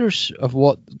between riders of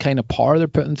what kind of power they're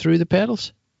putting through the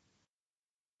pedals?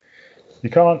 You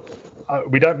can't.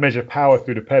 We don't measure power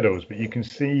through the pedals, but you can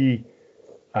see.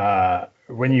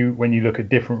 When you look at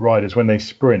different riders when they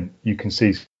sprint, you can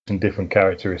see some different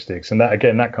characteristics, and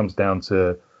that comes down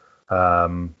to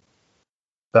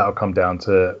that'll come down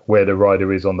to where the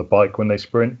rider is on the bike when they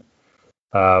sprint,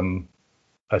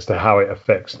 as to how it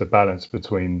affects the balance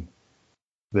between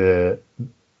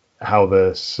how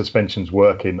the suspension's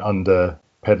working under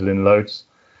pedaling loads.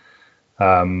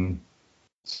 So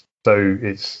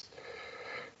it's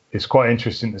quite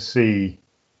interesting to see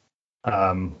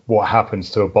what happens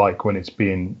to a bike when it's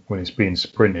being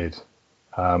sprinted.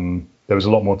 There was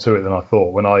a lot more to it than I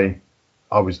thought. When I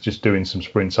was just doing some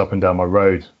sprints up and down my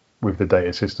road with the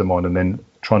data system on, and then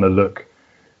trying to look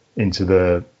into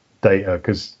the data,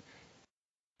 because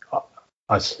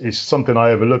it's something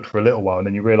I overlooked for a little while, and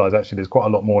then you realise actually there's quite a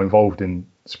lot more involved in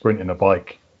sprinting a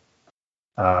bike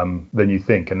than you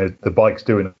think, and the bike's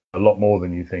doing a lot more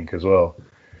than you think as well.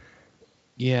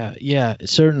 Yeah,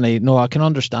 certainly. No, I can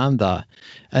understand that.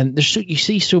 And you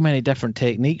see so many different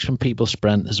techniques from people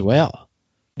sprint as well.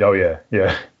 Oh yeah.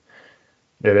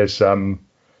 There's so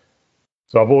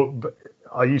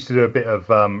I used to do a bit of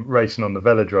racing on the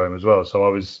velodrome as well.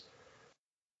 So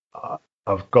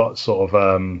I've got sort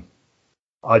of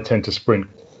I tend to sprint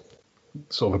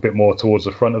sort of a bit more towards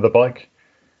the front of the bike.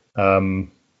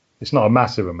 It's not a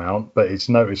massive amount, but it's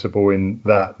noticeable in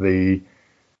that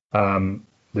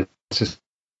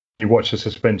you watch the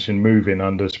suspension moving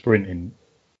under sprinting.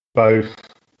 Both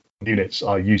units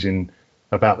are using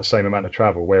about the same amount of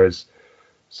travel, whereas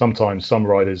sometimes some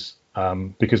riders,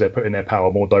 because they're putting their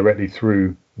power more directly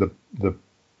through the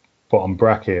bottom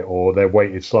bracket, or they're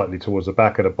weighted slightly towards the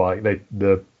back of the bike,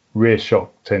 the rear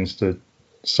shock tends to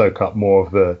soak up more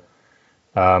of the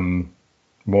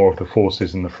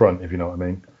forces in the front, if you know what I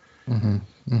mean.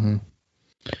 Mm-hmm.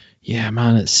 Yeah,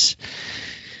 man, it's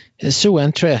so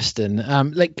interesting.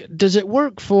 Like, does it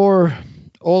work for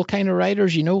all kind of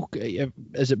riders? You know,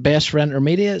 is it best for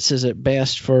intermediates? Is it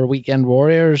best for weekend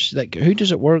warriors? Like, who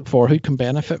does it work for? Who can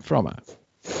benefit from it?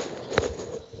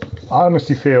 I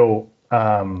honestly feel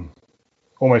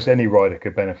almost any rider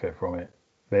could benefit from it.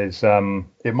 There's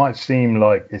it might seem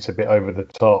like it's a bit over the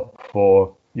top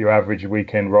for your average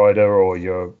weekend rider or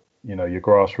your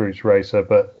grassroots racer,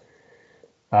 but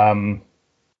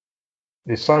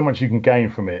there's so much you can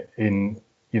gain from it in,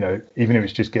 even if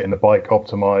it's just getting the bike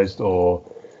optimized or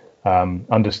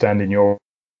understanding you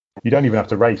don't even have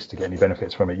to race to get any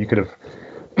benefits from it. You could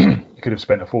have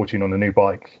spent a fortune on a new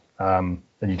bike and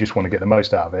you just want to get the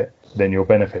most out of it, then you'll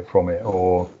benefit from it.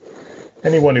 Or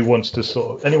anyone who wants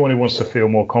to feel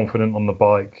more confident on the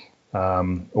bike,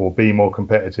 or be more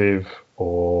competitive,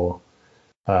 or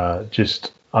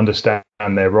just understand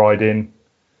their riding,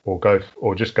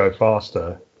 or just go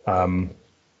faster. And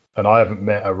I haven't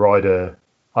met a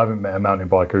mountain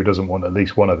biker who doesn't want at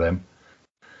least one of them.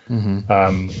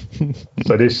 Mm-hmm.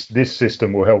 So this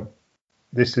system will help.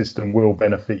 This system will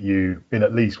benefit you in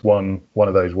at least one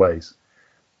of those ways,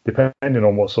 depending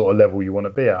on what sort of level you want to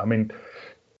be at. I mean,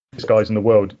 these guys in the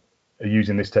world are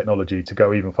using this technology to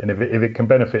go even further. And if it can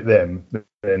benefit them,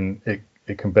 then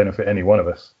it can benefit any one of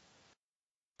us.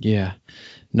 Yeah,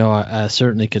 no, I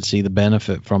certainly could see the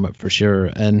benefit from it for sure.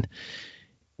 And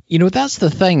that's the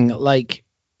thing. Like,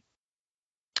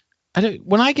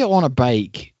 when I get on a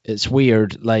bike, it's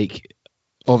weird. Like,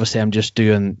 obviously, I'm just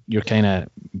doing your kind of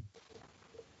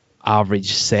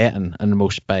average setting in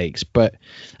most bikes. But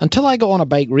until I got on a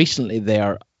bike recently,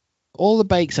 all the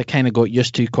bikes I kind of got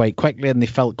used to quite quickly, and they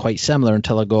felt quite similar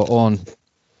until I got on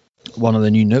one of the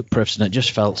new Nook Proofs, and it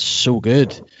just felt so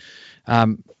good.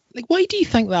 Like, why do you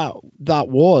think that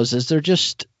was? Is there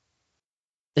just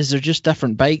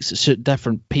different bikes that suit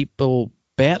different people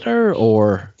better,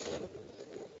 or?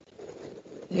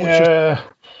 Yeah,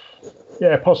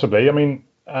 possibly. I mean,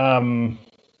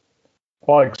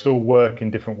 bikes all work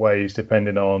in different ways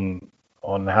depending on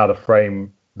how the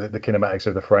frame, the kinematics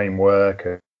of the frame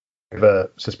work. If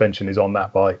the suspension is on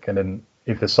that bike, and then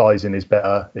if the sizing is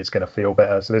better, it's going to feel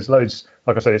better. So there's loads,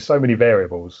 like I say, there's so many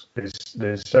variables.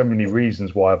 There's so many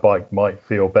reasons why a bike might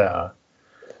feel better.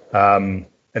 And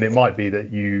it might be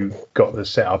that you got the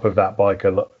setup of that bike a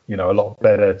lot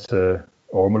better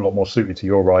or a lot more suited to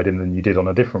your riding than you did on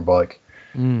a different bike.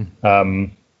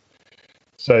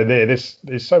 So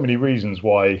there's so many reasons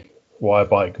why a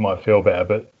bike might feel better.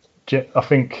 But I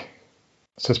think,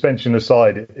 suspension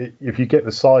aside, if you get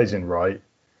the sizing right,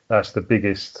 that's the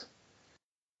biggest.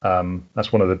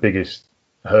 That's one of the biggest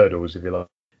hurdles, if you like.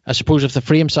 I suppose if the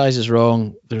frame size is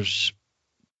wrong, there's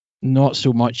not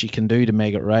so much you can do to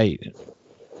make it right.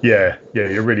 Yeah,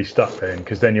 you're really stuck then,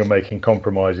 because then you're making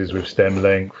compromises with stem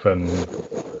length and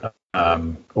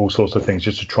all sorts of things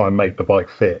just to try and make the bike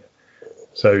fit.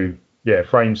 So yeah,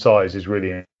 frame size is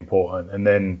really important, and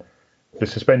then the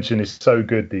suspension is so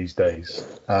good these days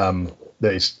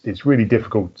that it's really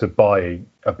difficult to buy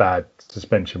a bad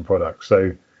suspension product.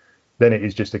 So then it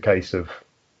is just a case of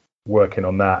working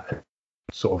on that,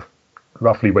 sort of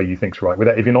roughly where you think's right.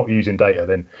 If you're not using data,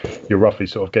 then you'll roughly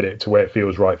sort of get it to where it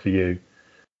feels right for you.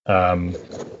 And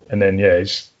then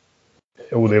it's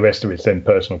all the rest of it's then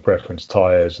personal preference,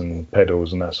 tires and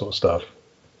pedals and that sort of stuff.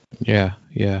 Yeah.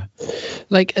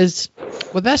 Like,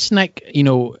 with this, Nick,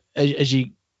 as you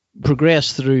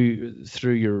progress through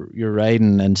your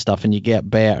riding and stuff, and you get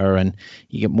better and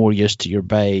you get more used to your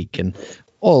bike, and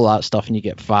all that stuff, and you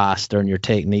get faster, and your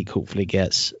technique hopefully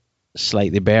gets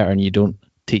slightly better, and you don't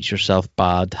teach yourself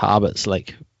bad habits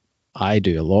like I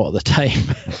do a lot of the time.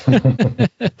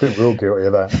 I think we're all guilty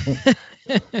of that.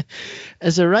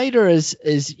 As a rider, is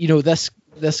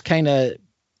this kind of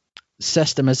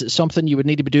system, is it something you would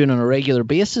need to be doing on a regular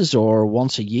basis, or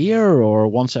once a year, or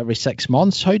once every 6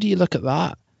 months? How do you look at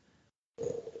that?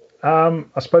 I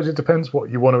suppose it depends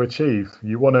what you want to achieve.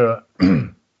 You want to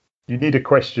you need a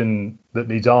question that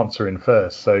needs answering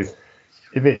first. So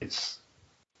if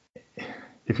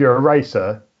you're a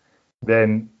racer,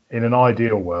 then in an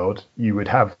ideal world you would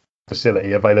have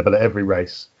facility available at every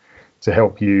race to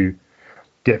help you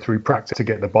get through practice, to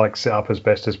get the bike set up as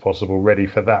best as possible, ready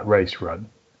for that race run.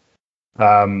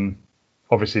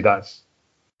 Obviously that's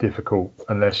difficult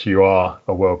unless you are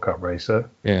a World Cup racer.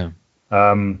 Yeah.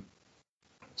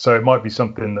 So it might be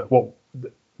something that what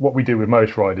we do with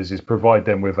most riders is provide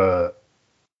them with a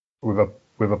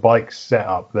bike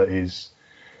setup that is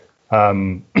a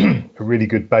really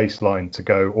good baseline to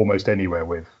go almost anywhere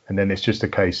with, and then it's just a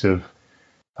case of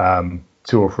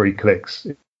 2 or 3 clicks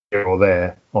here or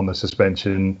there on the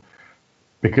suspension,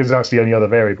 because that's the only other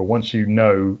variable. Once you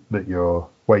know that your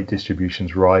weight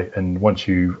distribution's right, and once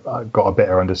you've got a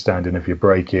better understanding of your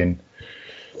braking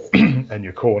and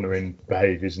your cornering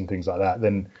behaviours and things like that,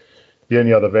 then the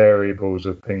only other variables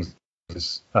of things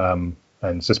is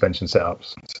and suspension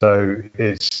setups. So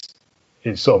it's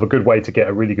sort of a good way to get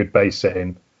a really good base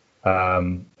setting,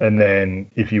 and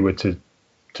then if you were to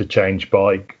change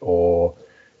bike, or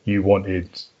you wanted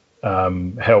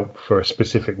help for a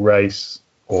specific race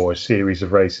or a series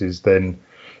of races, then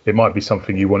it might be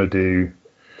something you want to do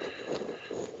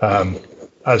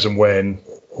as and when,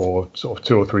 or sort of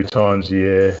 2 or 3 times a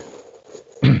year.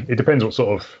 It depends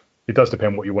it does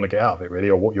depend what you want to get out of it, really,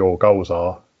 or what your goals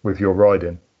are with your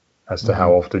riding, as to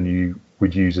how often you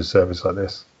would use a service like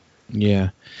this. Yeah.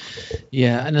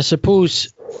 And I suppose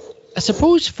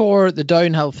for the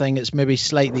downhill thing, it's maybe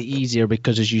slightly easier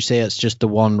because, as you say, it's just the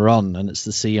one run and it's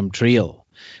the same trail.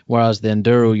 Whereas the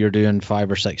enduro, you're doing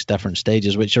 5 or 6 different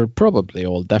stages, which are probably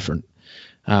all different.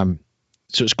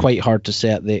 So it's quite hard to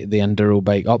set the enduro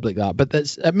bike up like that. But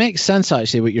it makes sense,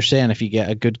 actually, what you're saying, if you get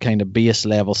a good kind of base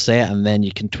level set, and then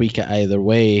you can tweak it either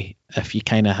way if you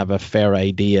kind of have a fair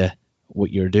idea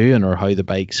what you're doing or how the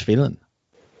bike's feeling.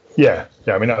 Yeah.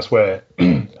 I mean, that's where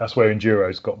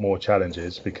enduro's got more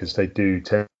challenges, because they do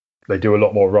a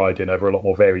lot more riding over a lot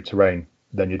more varied terrain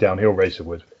than your downhill racer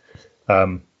would.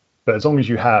 But as long as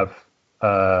you have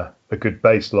a good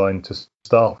baseline to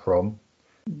start from,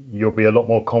 you'll be a lot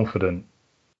more confident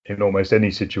in almost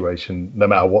any situation, no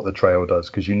matter what the trail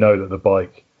does, because you know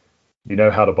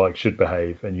how the bike should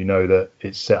behave, and you know that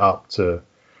it's set up to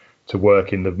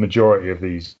work in the majority of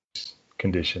these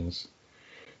conditions.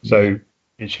 So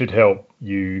it should help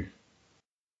you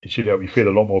feel a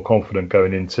lot more confident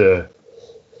going into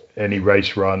any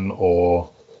race run, or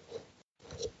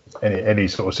any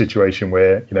sort of situation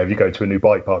where, if you go to a new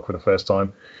bike park for the first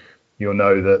time, you'll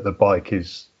know that the bike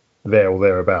is there or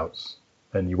thereabouts,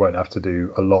 and you won't have to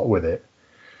do a lot with it,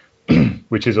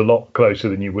 which is a lot closer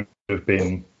than you would have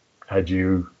been had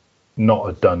you not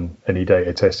have done any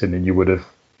data testing, and you would have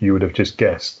just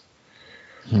guessed.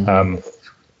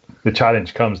 The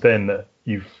challenge comes then that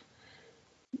you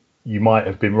might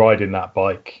have been riding that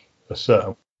bike a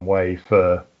certain way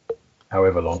for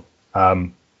however long,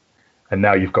 and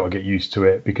now you've got to get used to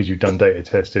it because you've done data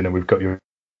testing and we've got your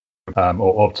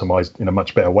or optimized in a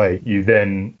much better way. You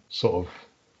then sort of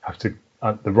have to,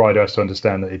 the rider has to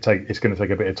understand that it's going to take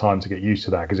a bit of time to get used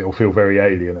to that, because it will feel very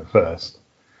alien at first.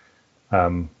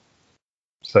 So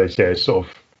it's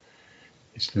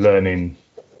learning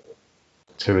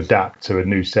to adapt to a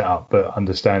new setup, but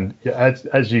understand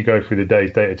as you go through the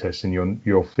day's data testing,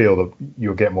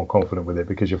 you'll get more confident with it,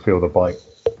 because you'll feel the bike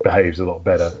behaves a lot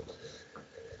better.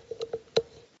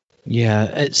 Yeah,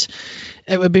 it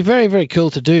would be very, very cool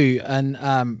to do.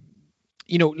 And,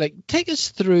 take us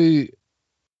through,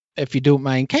 if you don't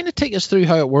mind, kind of take us through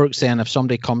how it works then if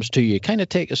somebody comes to you. Kind of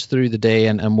take us through the day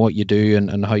and what you do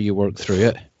and how you work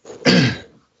through it.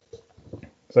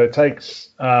 So it takes,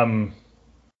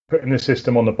 putting the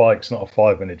system on the bike's not a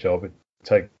 5-minute job.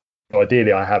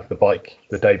 Ideally, I have the bike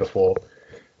the day before,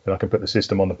 and I can put the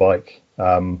system on the bike.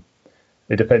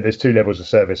 It depends. There's 2 levels of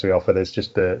service we offer. There's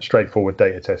just the straightforward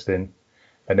data testing,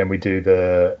 and then we do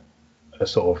a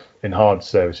sort of enhanced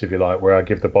service, if you like, where I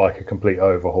give the bike a complete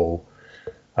overhaul.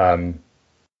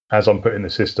 As I'm putting the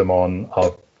system on,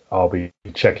 I'll be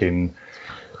checking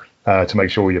to make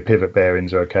sure your pivot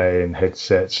bearings are okay, and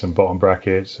headsets and bottom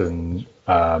brackets, and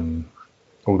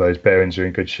all those bearings are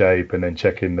in good shape, and then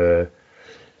checking the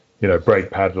brake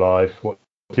pad life, what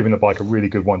giving the bike a really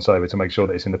good once over to make sure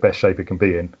that it's in the best shape it can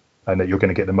be in, and that you're going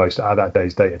to get the most out of that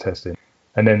day's data testing.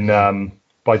 And then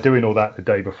by doing all that the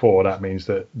day before, that means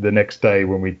that the next day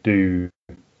when we do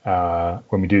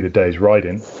the day's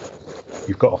riding,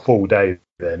 you've got a full day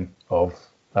then of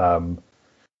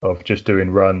just doing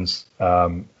runs,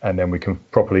 and then we can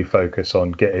properly focus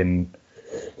on getting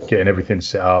everything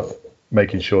set up,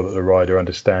 making sure that the rider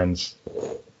understands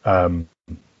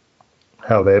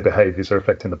how their behaviours are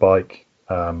affecting the bike,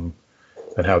 and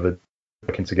how they're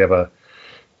working together,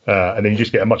 and then you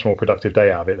just get a much more productive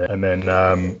day out of it. And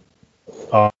then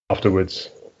afterwards,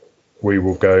 we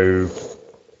will go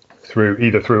through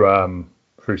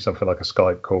something like a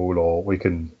Skype call, or we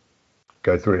can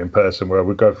go through it in person, where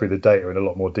we go through the data in a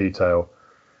lot more detail,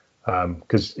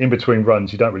 because in between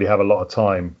runs you don't really have a lot of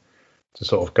time to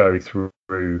sort of go through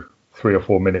 3 or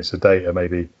 4 minutes of data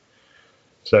maybe.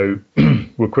 So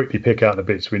we'll quickly pick out the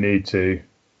bits we need to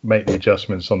make the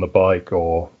adjustments on the bike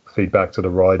or feedback to the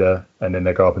rider, and then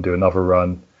they go up and do another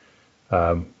run,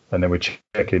 and then we're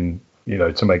checking,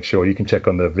 to make sure. You can check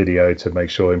on the video to make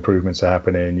sure improvements are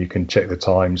happening. You can check the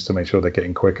times to make sure they're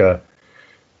getting quicker.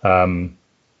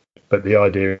 But the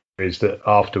idea is that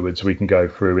afterwards we can go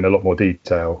through in a lot more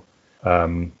detail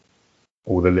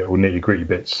all the little nitty gritty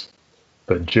bits,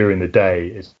 but during the day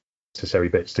it's necessary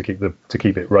bits to keep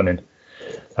it running.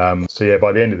 So yeah,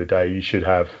 by the end of the day you should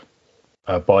have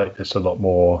a bike that's a lot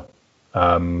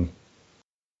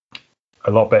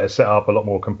better set up, a lot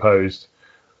more composed,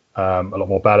 a lot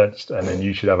more balanced, and then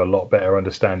you should have a lot better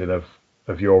understanding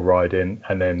of your riding,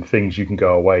 and then things you can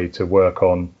go away to work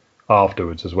on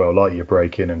afterwards as well, like your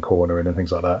braking and cornering and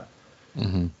things like that.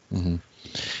 Mm-hmm, mm-hmm.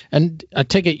 And I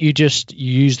take it you just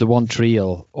use the one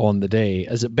trail on the day.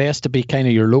 Is it best to be kind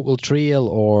of your local trail,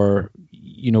 or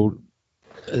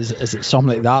is it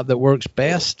something like that works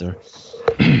best? Or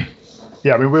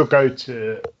yeah, I mean, we'll go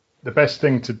to the best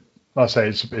thing to. I say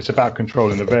it's about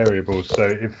controlling the variables. So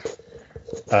if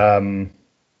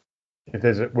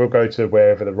we'll go to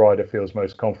wherever the rider feels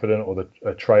most confident, or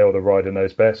a trail the rider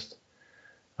knows best.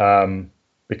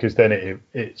 Because then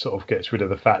it sort of gets rid of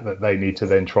the fact that they need to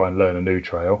then try and learn a new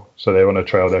trail. So they're on a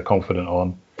trail they're confident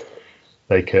on.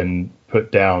 They can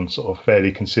put down sort of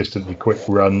fairly consistently quick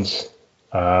runs.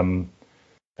 And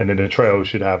then the trail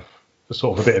should have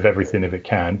sort of a bit of everything if it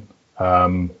can.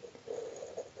 All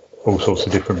sorts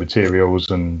of different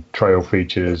materials and trail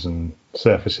features and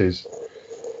surfaces.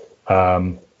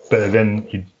 But then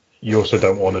you also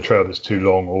don't want a trail that's too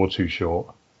long or too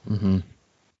short. Mm-hmm.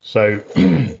 So,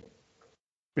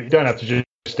 but you don't have to just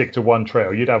stick to one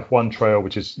trail. You'd have one trail,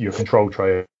 which is your control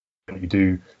trail, that you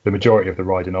do the majority of the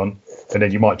riding on. And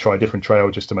then you might try a different trail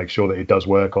just to make sure that it does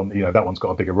work on, that one's got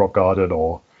a bigger rock garden,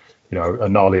 or, a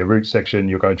gnarlier route section.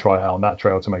 You'll go and try it out on that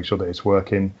trail to make sure that it's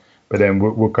working. But then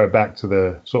we'll go back to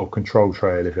the sort of control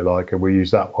trail, if you like, and we'll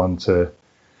use that one to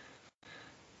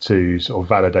sort of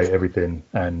validate everything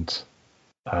and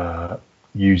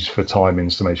use for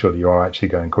timings to make sure that you are actually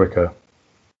going quicker.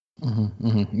 Mm-hmm,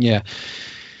 mm-hmm.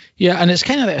 Yeah, and it's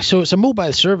kind of so it's a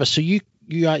mobile service, so you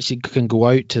actually can go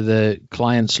out to the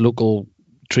client's local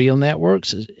trail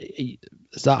networks. Is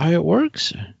that how it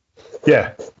works?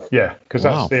 Yeah, because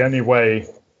That's the only way.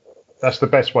 That's the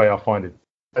best way I find it.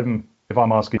 If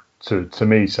I'm asking to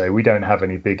me, say, we don't have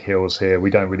any big hills here.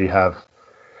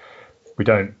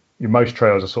 Most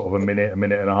trails are sort of a minute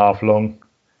and a half long,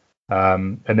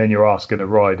 and then you're asking a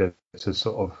rider to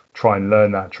sort of try and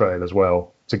learn that trail as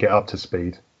well to get up to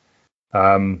speed.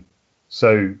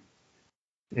 So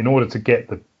in order to get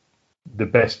the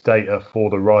best data for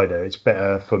the rider, it's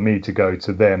better for me to go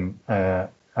to them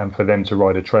and for them to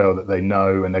ride a trail that they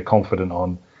know and they're confident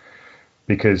on,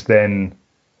 because then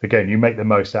again you make the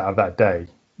most out of that day.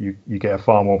 You get a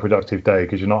far more productive day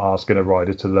because you're not asking a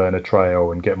rider to learn a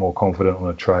trail and get more confident on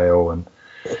a trail, and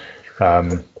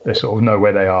they sort of know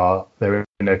where they are. They're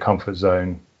in their comfort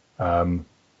zone, and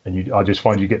I just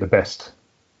find you get the best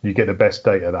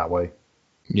data that way.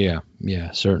 Yeah,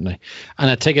 certainly. And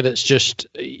I take it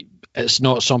it's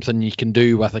not something you can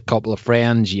do with a couple of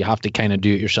friends. You have to kind of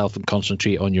do it yourself and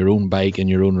concentrate on your own bike and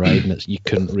your own ride, and you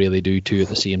couldn't really do two at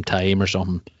the same time or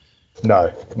something.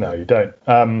 No, you don't.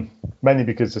 Mainly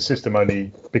because the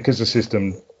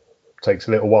system takes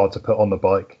a little while to put on the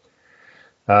bike.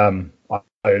 I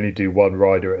only do one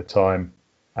rider at a time.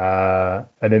 And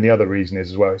then the other reason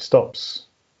is as well, it stops.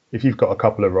 If you've got a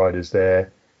couple of riders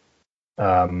there,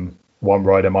 one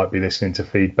rider might be listening to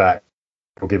feedback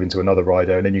or giving to another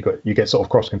rider, and then you get sort of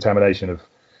cross contamination of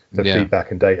the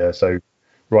feedback and data. So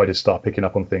riders start picking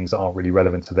up on things that aren't really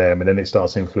relevant to them, and then it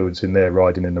starts influencing their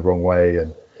riding in the wrong way.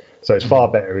 And so it's far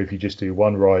better if you just do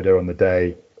one rider on the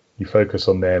day, you focus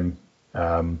on them,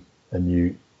 and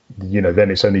then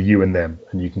it's only you and them,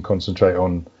 and you can concentrate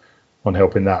on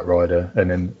helping that rider, and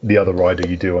then the other rider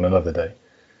you do on another day.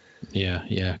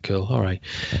 Yeah, cool. All right.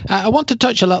 I want to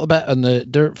touch a little bit on the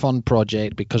Dirt Fund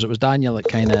project, because it was Daniel that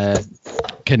kind of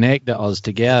connected us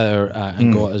together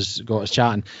and got us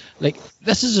chatting. Like,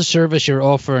 this is a service you're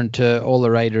offering to all the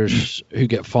riders who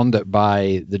get funded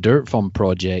by the Dirt Fund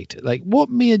project. Like, what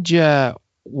made you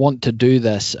want to do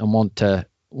this and want to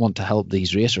help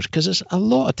these racers? Because it's a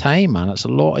lot of time, man. It's a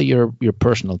lot of your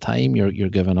personal time you're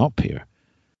giving up here.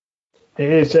 It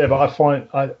is, yeah,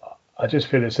 but I just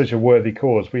feel it's such a worthy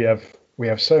cause. We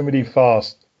have so many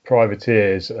fast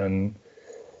privateers and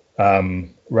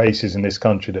races in this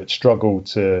country that struggle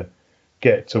to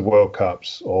get to World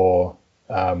Cups or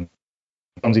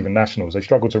sometimes even nationals. They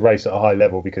struggle to race at a high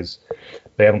level because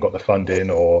they haven't got the funding,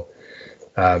 or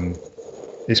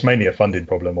it's mainly a funding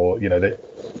problem, or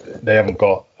they haven't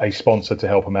got a sponsor to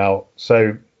help them out.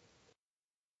 So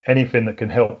anything that can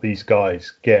help these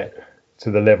guys get to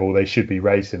the level they should be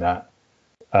racing at,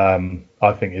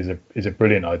 I think is a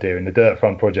brilliant idea. And the Dirt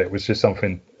Fund project was just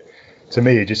something, to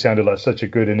me, it just sounded like such a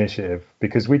good initiative,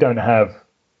 because we don't have,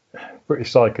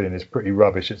 British cycling is pretty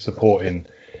rubbish at supporting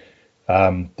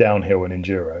downhill and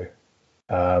enduro.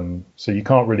 So you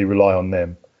can't really rely on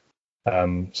them.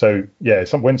 So yeah,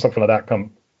 when something like that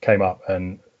came up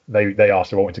and they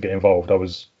asked if I wanted to get involved, I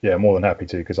was more than happy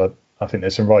to, because I think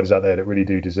there's some riders out there that really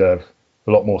do deserve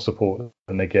a lot more support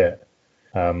than they get.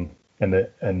 And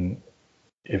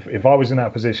if I was in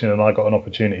that position and I got an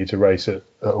opportunity to race at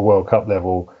a World Cup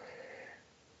level,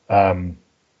 then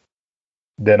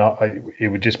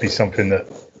it would just be something that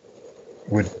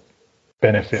would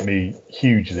benefit me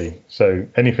hugely. So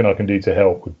anything I can do to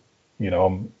help would,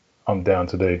 I'm down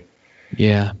to do.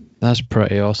 Yeah, that's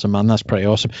pretty awesome, man. That's pretty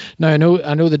awesome. Now, I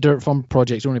know the Dirt Fund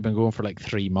project's only been going for like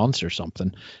 3 months or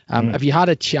something. Have you had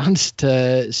a chance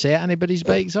to set anybody's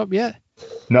bikes up yet?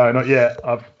 No, not yet.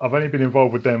 I've only been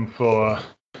involved with them for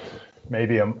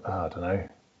maybe I don't know,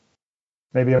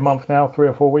 maybe a month now, 3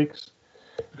 or 4 weeks.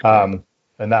 And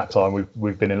that time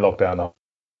we've been in lockdown.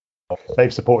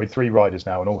 They've supported 3 riders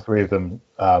now, and all three of them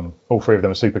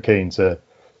are super keen to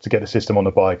get the system on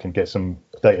the bike and get some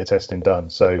data testing done.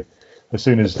 So as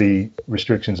soon as the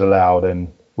restrictions allow,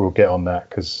 then we'll get on that,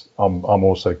 because I'm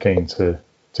also keen to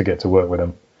get to work with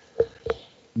them.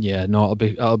 Yeah, no,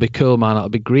 it'll be cool, man. It'll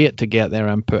be great to get their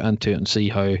input into it and see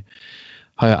how it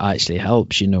actually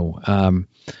helps.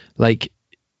 Like,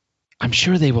 I'm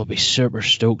sure they will be super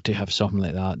stoked to have something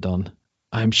like that done.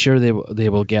 I'm sure they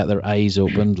will get their eyes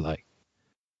opened. Like,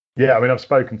 yeah, I mean, I've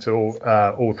spoken to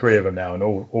all 3 of them now, and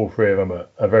all 3 of them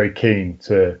are very keen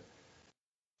to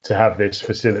have this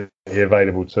facility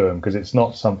available to them, because it's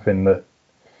not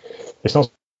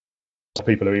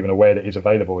people are even aware that it's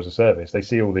available as a service. They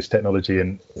see all this technology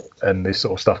and this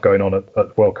sort of stuff going on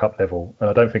at World Cup level, and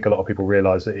I don't think a lot of people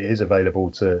realise that it is available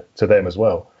to them as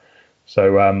well.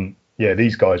 So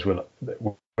these guys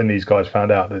when these guys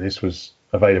found out that this was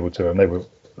available to them, they were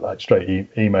like straight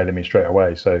emailing me straight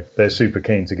away. So they're super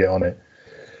keen to get on it.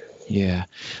 Yeah,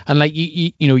 and like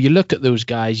you look at those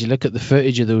guys, you look at the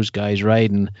footage of those guys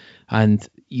riding, and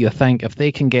you think if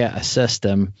they can get a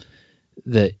system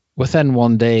that within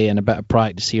one day and a bit of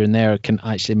practice here and there can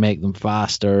actually make them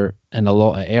faster in a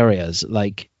lot of areas,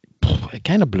 like, it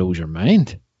kind of blows your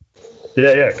mind.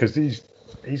 Yeah, because these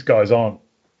guys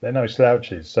they're no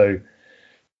slouches. So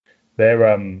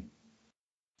they're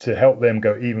to help them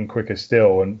go even quicker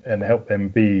still and help them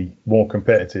be more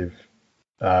competitive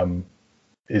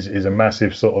is a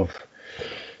massive sort of,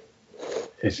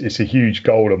 it's a huge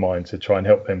goal of mine, to try and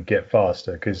help them get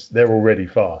faster, because they're already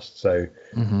fast. So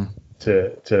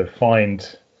to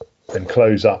find and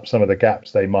close up some of the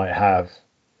gaps they might have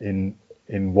in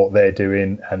what they're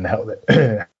doing and help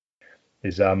them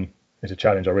is a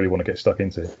challenge I really want to get stuck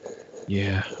into.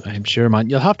 Yeah, I'm sure, man.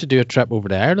 You'll have to do a trip over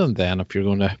to Ireland then if you're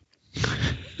going to.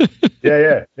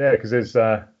 yeah, because there's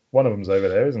one of them's over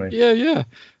there, isn't he?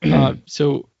 Yeah.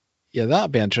 So yeah,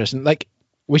 that'd be interesting. Like,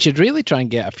 we should really try and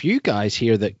get a few guys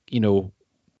here that will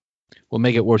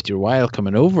make it worth your while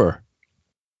coming over,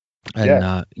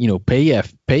 and pay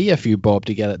you a few bob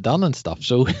to get it done and stuff.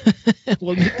 So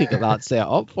we'll need to get that set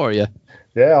up for you.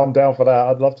 Yeah, I'm down for that.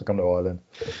 I'd love to come to Ireland.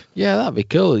 Yeah, that'd be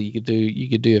cool. You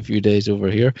could do a few days over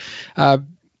here.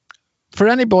 For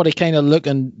anybody kind of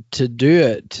looking to do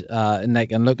it,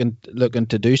 Nick, and looking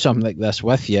to do something like this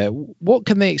with you, what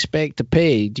can they expect to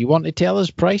pay? Do you want to tell us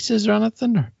prices or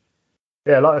anything? Or?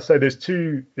 Yeah, like I said, there's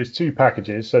two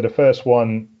packages. So the first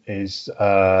one is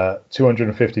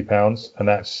 £250, and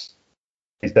that's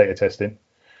data testing.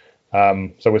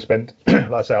 So we'll spend,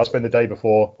 like I say, I'll spend the day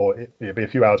before, or it'll be a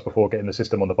few hours before getting the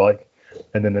system on the bike,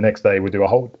 and then the next day we'll do a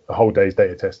whole day's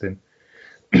data testing,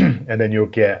 and then you'll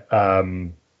get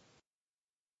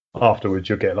afterwards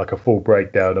you'll get like a full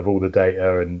breakdown of all the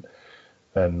data, and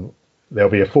there'll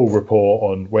be a full report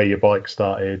on where your bike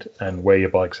started and where your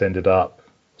bike's ended up,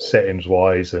 settings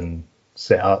wise and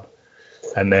setup,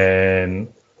 and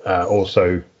then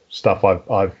also stuff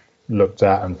I've looked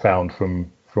at and found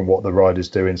from what the rider's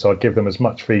doing. So I give them as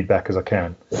much feedback as I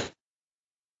can. The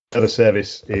other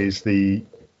service is the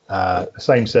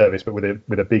same service, but with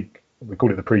a big, we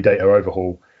call it the pre-data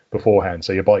overhaul beforehand.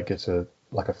 So your bike gets a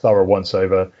thorough once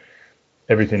over.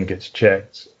 Everything gets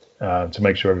checked to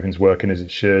make sure everything's working as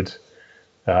it should.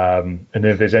 And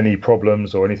if there's any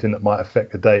problems or anything that might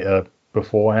affect the data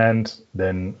beforehand,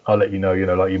 then I'll let you know. You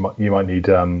know, like you might need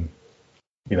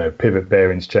pivot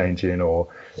bearings changing, or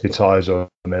your tires on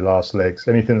their last legs.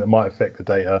 Anything that might affect the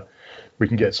data, we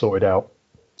can get sorted out.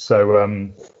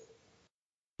 So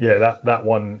that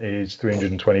one is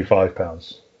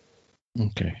 £325.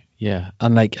 Okay, yeah,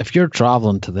 and like if you're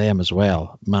traveling to them as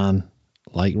well, man,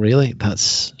 like really,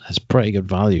 that's pretty good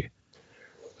value.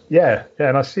 Yeah,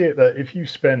 and I see it that if you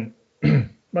spent,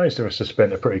 most of us have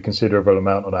spent a pretty considerable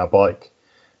amount on our bike,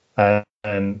 and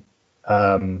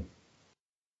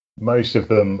most of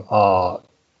them are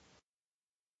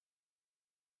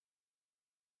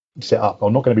set up.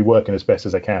 I'm not going to be working as best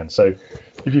as I can. So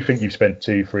if you think you've spent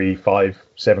 2, 3, 5,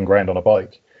 7 grand on a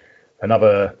bike,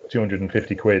 another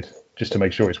 250 quid just to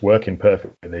make sure it's working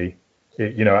perfectly,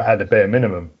 at the bare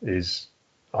minimum,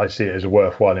 I see it as a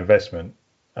worthwhile investment.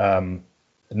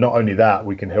 Not only that,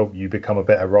 we can help you become a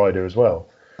better rider as well.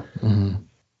 Mm-hmm.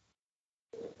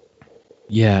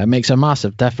 Yeah, it makes a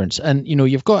massive difference. And,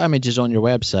 you've got images on your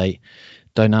website,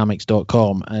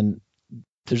 dynamics.com, and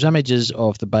there's images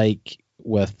of the bike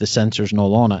with the sensors and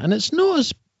all on it. And it's not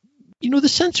as, the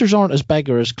sensors aren't as big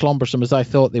or as cumbersome as I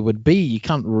thought they would be. You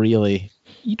can't really,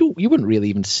 you wouldn't really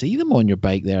even see them on your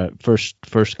bike there at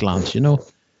first glance, No,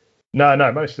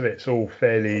 most of it's all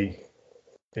fairly,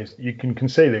 you can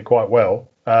conceal it quite well.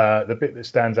 The bit that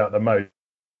stands out the most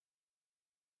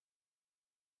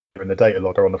in the data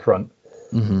logger on the front.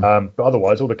 Mm-hmm. But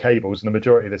otherwise, all the cables and the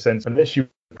majority of the sensors, unless you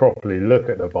properly look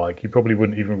at the bike, you probably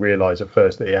wouldn't even realize at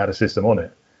first that it had a system on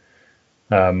it.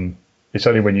 It's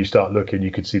only when you start looking,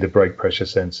 you could see the brake pressure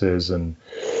sensors, and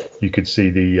you could see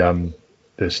the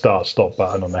start-stop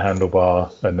button on the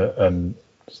handlebar and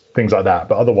things like that.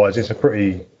 But otherwise, it's a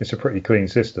pretty clean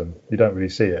system. You don't really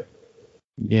see it.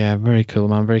 Yeah, very cool,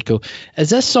 man. Very cool. Is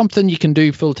this something you can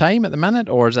do full time at the minute,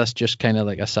 or is this just kind of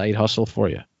like a side hustle for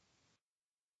you?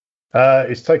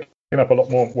 It's taken up a lot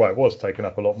more. Well, it was taking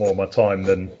up a lot more of my time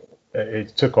than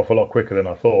it took off a lot quicker than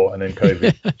I thought, and then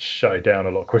COVID shut it down a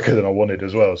lot quicker than I wanted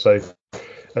as well. So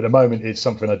at the moment, it's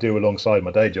something I do alongside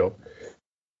my day job.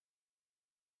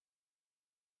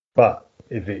 But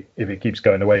if it keeps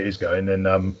going the way it is going, then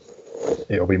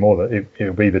it'll be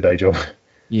it'll be the day job.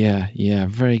 Yeah,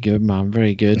 very good, man,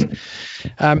 very good.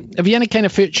 Have you any kind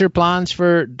of future plans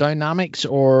for Dynamics,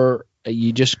 or are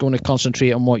you just going to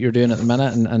concentrate on what you're doing at the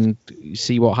minute and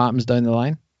see what happens down the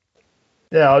line?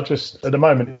 Yeah, at the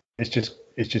moment it's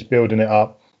just building it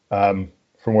up from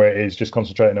where it is, just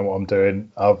concentrating on what I'm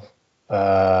doing. I've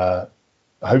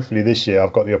hopefully this year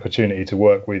I've got the opportunity to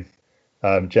work with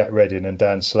Jack Redding and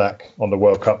Dan Slack on the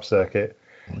World Cup circuit.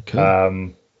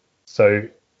 Okay. So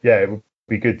yeah, it would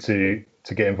be good to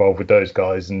get involved with those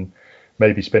guys and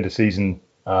maybe spend a season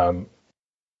and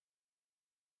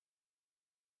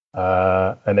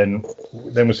then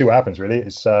we'll see what happens. Really,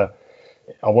 it's I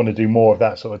want to do more of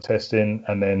that sort of testing,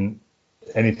 and then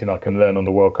anything I can learn on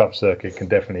the World Cup circuit can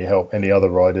definitely help any other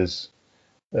riders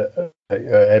at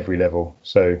every level.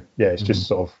 So yeah, it's just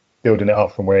sort of building it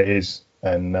up from where it is,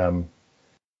 and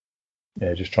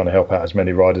just trying to help out as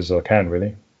many riders as I can,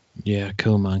 really. Yeah,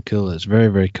 cool, man, cool. It's very,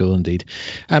 very cool indeed.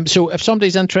 So if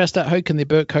somebody's interested, how can they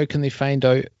book? How can they find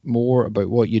out more about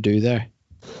what you do there?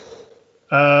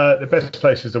 The best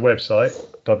place is the website,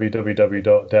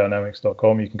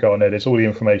 www.dynamics.com. You can go on there. There's all the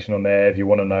information on there. If you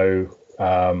want to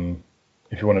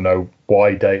know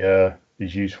why data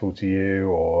is useful to you,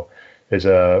 or there's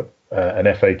an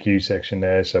FAQ section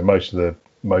there. So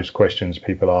most questions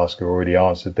people ask are already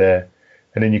answered there.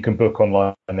 And then you can book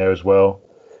online there as well.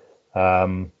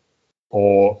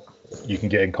 Or you can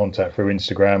get in contact through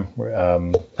Instagram.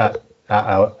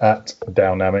 At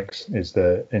Dynamics is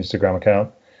the Instagram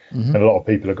account. Mm-hmm. And a lot of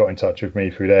people have got in touch with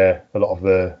me through there. A lot of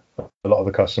the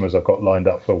customers I've got lined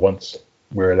up for once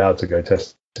we're allowed to go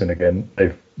testing again,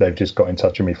 they've just got in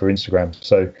touch with me through Instagram.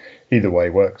 So either way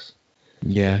works.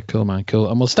 Yeah, cool, man, cool.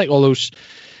 And we'll stick all those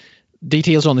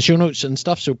details on the show notes and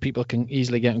stuff so people can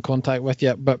easily get in contact with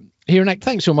you. But here, Nick,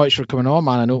 thanks so much for coming on,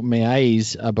 man, and opening my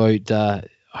eyes about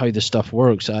how this stuff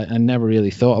works. I never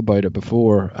really thought about it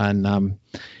before, and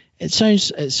it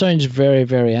sounds very,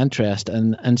 very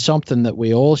interesting, and something that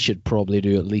we all should probably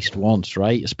do at least once,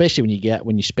 right? Especially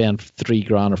when you spend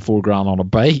 $3,000 or $4,000 on a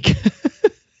bike.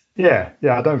 Yeah,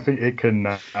 I don't think it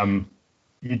can.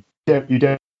 You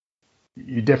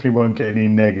definitely won't get any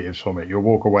negatives from it. You'll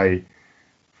walk away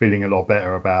feeling a lot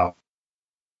better about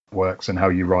works and how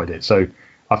you ride it. So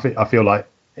I feel like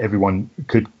everyone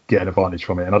could get an advantage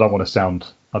from it. And I don't want to sound,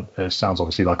 it sounds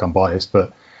obviously like I'm biased,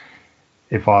 but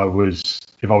if I was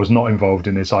not involved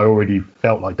in this, I already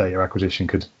felt like data acquisition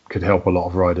could help a lot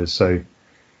of riders. So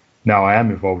now I am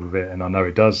involved with it, and I know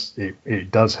it does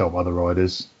help other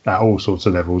riders at all sorts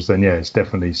of levels. Then yeah, it's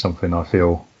definitely something I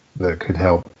feel that could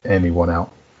help anyone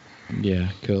out. Yeah,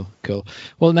 cool.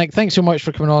 Well, Nick, thanks so much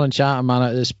for coming on and chatting,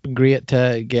 man. It's been great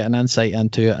to get an insight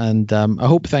into it, and I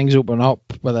hope things open up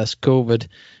with this COVID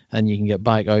and you can get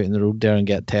back out in the road there and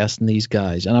get testing these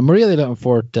guys. And I'm really looking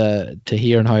forward to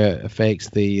hearing how it affects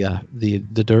the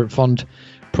Dirt Fund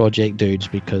project dudes,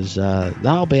 because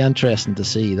that'll be interesting to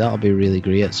see. That'll be really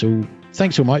great. So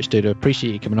thanks so much, dude. I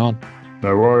appreciate you coming on.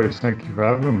 No worries. Thank you for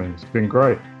having me. It's been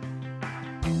great.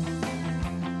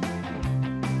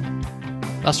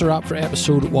 That's a wrap for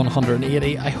episode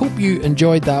 180. I hope you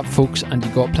enjoyed that, folks, and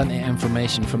you got plenty of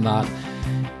information from that.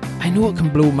 I know it can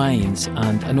blow minds,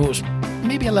 and I know it's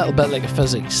maybe a little bit like a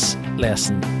physics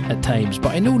lesson at times,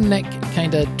 but I know Nick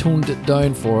kind of toned it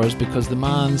down for us, because the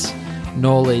man's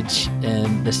knowledge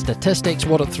and the statistics,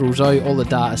 what it throws out, all the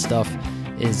data stuff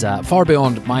is far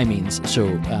beyond my means. So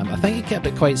I think he kept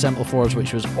it quite simple for us,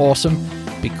 which was awesome,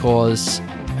 because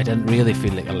I didn't really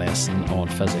feel like a lesson on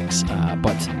physics,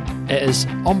 but it is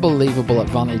unbelievable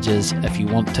advantages. If you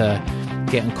want to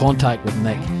get in contact with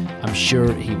Nick, I'm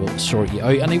sure he will sort you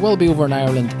out, and he will be over in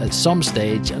Ireland at some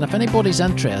stage. And if anybody's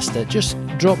interested, just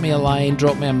drop me a line,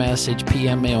 drop me a message,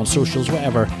 PM me on socials,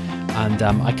 whatever, and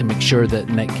I can make sure that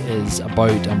Nick is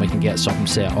about and we can get something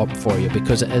set up for you,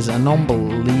 because it is an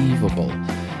unbelievable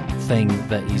thing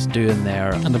that he's doing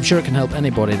there, and I'm sure it can help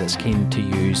anybody that's keen to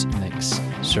use Nick's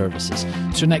services.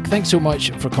 So Nick, thanks so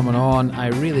much for coming on. I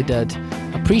really did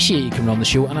appreciate you coming on the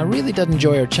show, and I really did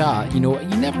enjoy our chat. You know,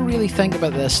 you never really think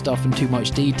about this stuff in too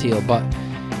much detail, but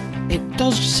it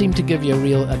does seem to give you a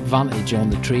real advantage on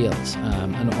the trails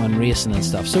and on racing and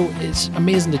stuff. So it's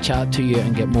amazing to chat to you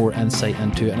and get more insight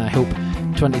into it, and I hope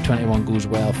 2021 goes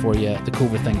well for you. The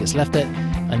COVID thing gets lifted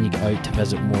and you get out to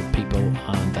visit more people,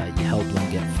 and you help them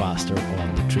get faster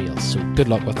on the trails. So good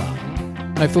luck with that.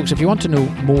 Now folks, if you want to know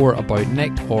more about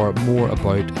Nick or more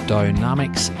about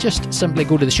Dynamics, just simply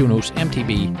go to the show notes,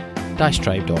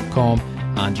 mtb-tribe.com,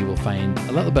 and you will find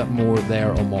a little bit more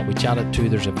there on what we chatted to.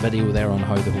 There's a video there on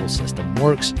how the whole system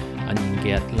works, and you can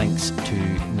get links to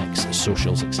Nick's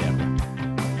socials, etc.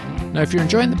 Now, if you're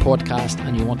enjoying the podcast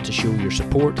and you want to show your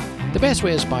support, the best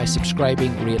way is by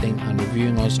subscribing, rating and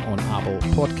reviewing us on Apple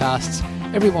Podcasts.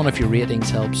 Every one of your ratings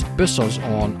helps boost us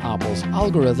on Apple's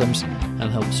algorithms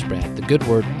and helps spread the good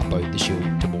word about the show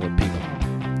to more people.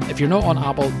 If you're not on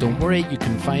Apple, don't worry, you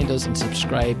can find us and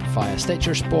subscribe via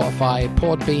Stitcher, Spotify,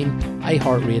 Podbean,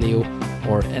 iHeartRadio,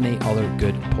 or any other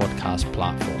good podcast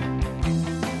platform.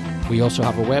 We also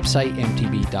have a website,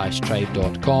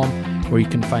 mtb-tribe.com, where you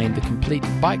can find the complete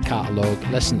back catalogue,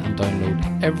 listen and download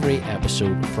every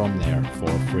episode from there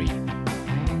for free.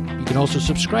 You can also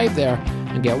subscribe there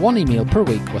and get one email per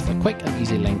week with a quick and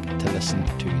easy link to listen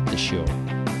to the show.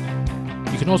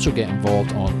 You can also get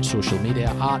involved on social media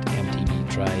at MTB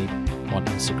Tribe on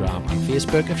Instagram and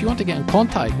Facebook. If you want to get in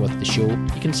contact with the show,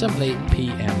 you can simply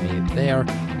PM me there,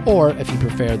 or if you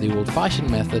prefer the old-fashioned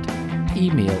method,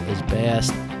 email is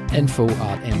best,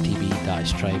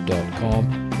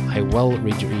 info@mtb-tribe.com. I will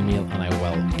read your email and I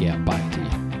will get back to you.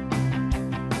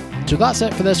 So that's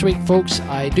it for this week, folks.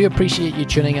 I do appreciate you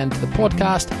tuning into the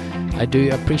podcast. I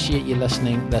do appreciate you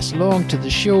listening this long to the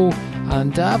show.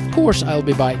 And of course, I'll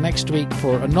be back next week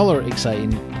for another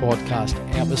exciting podcast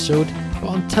episode.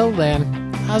 But until then,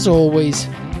 as always,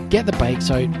 get the bikes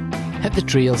out, hit the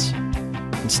trails,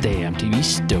 and stay MTB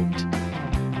stoked.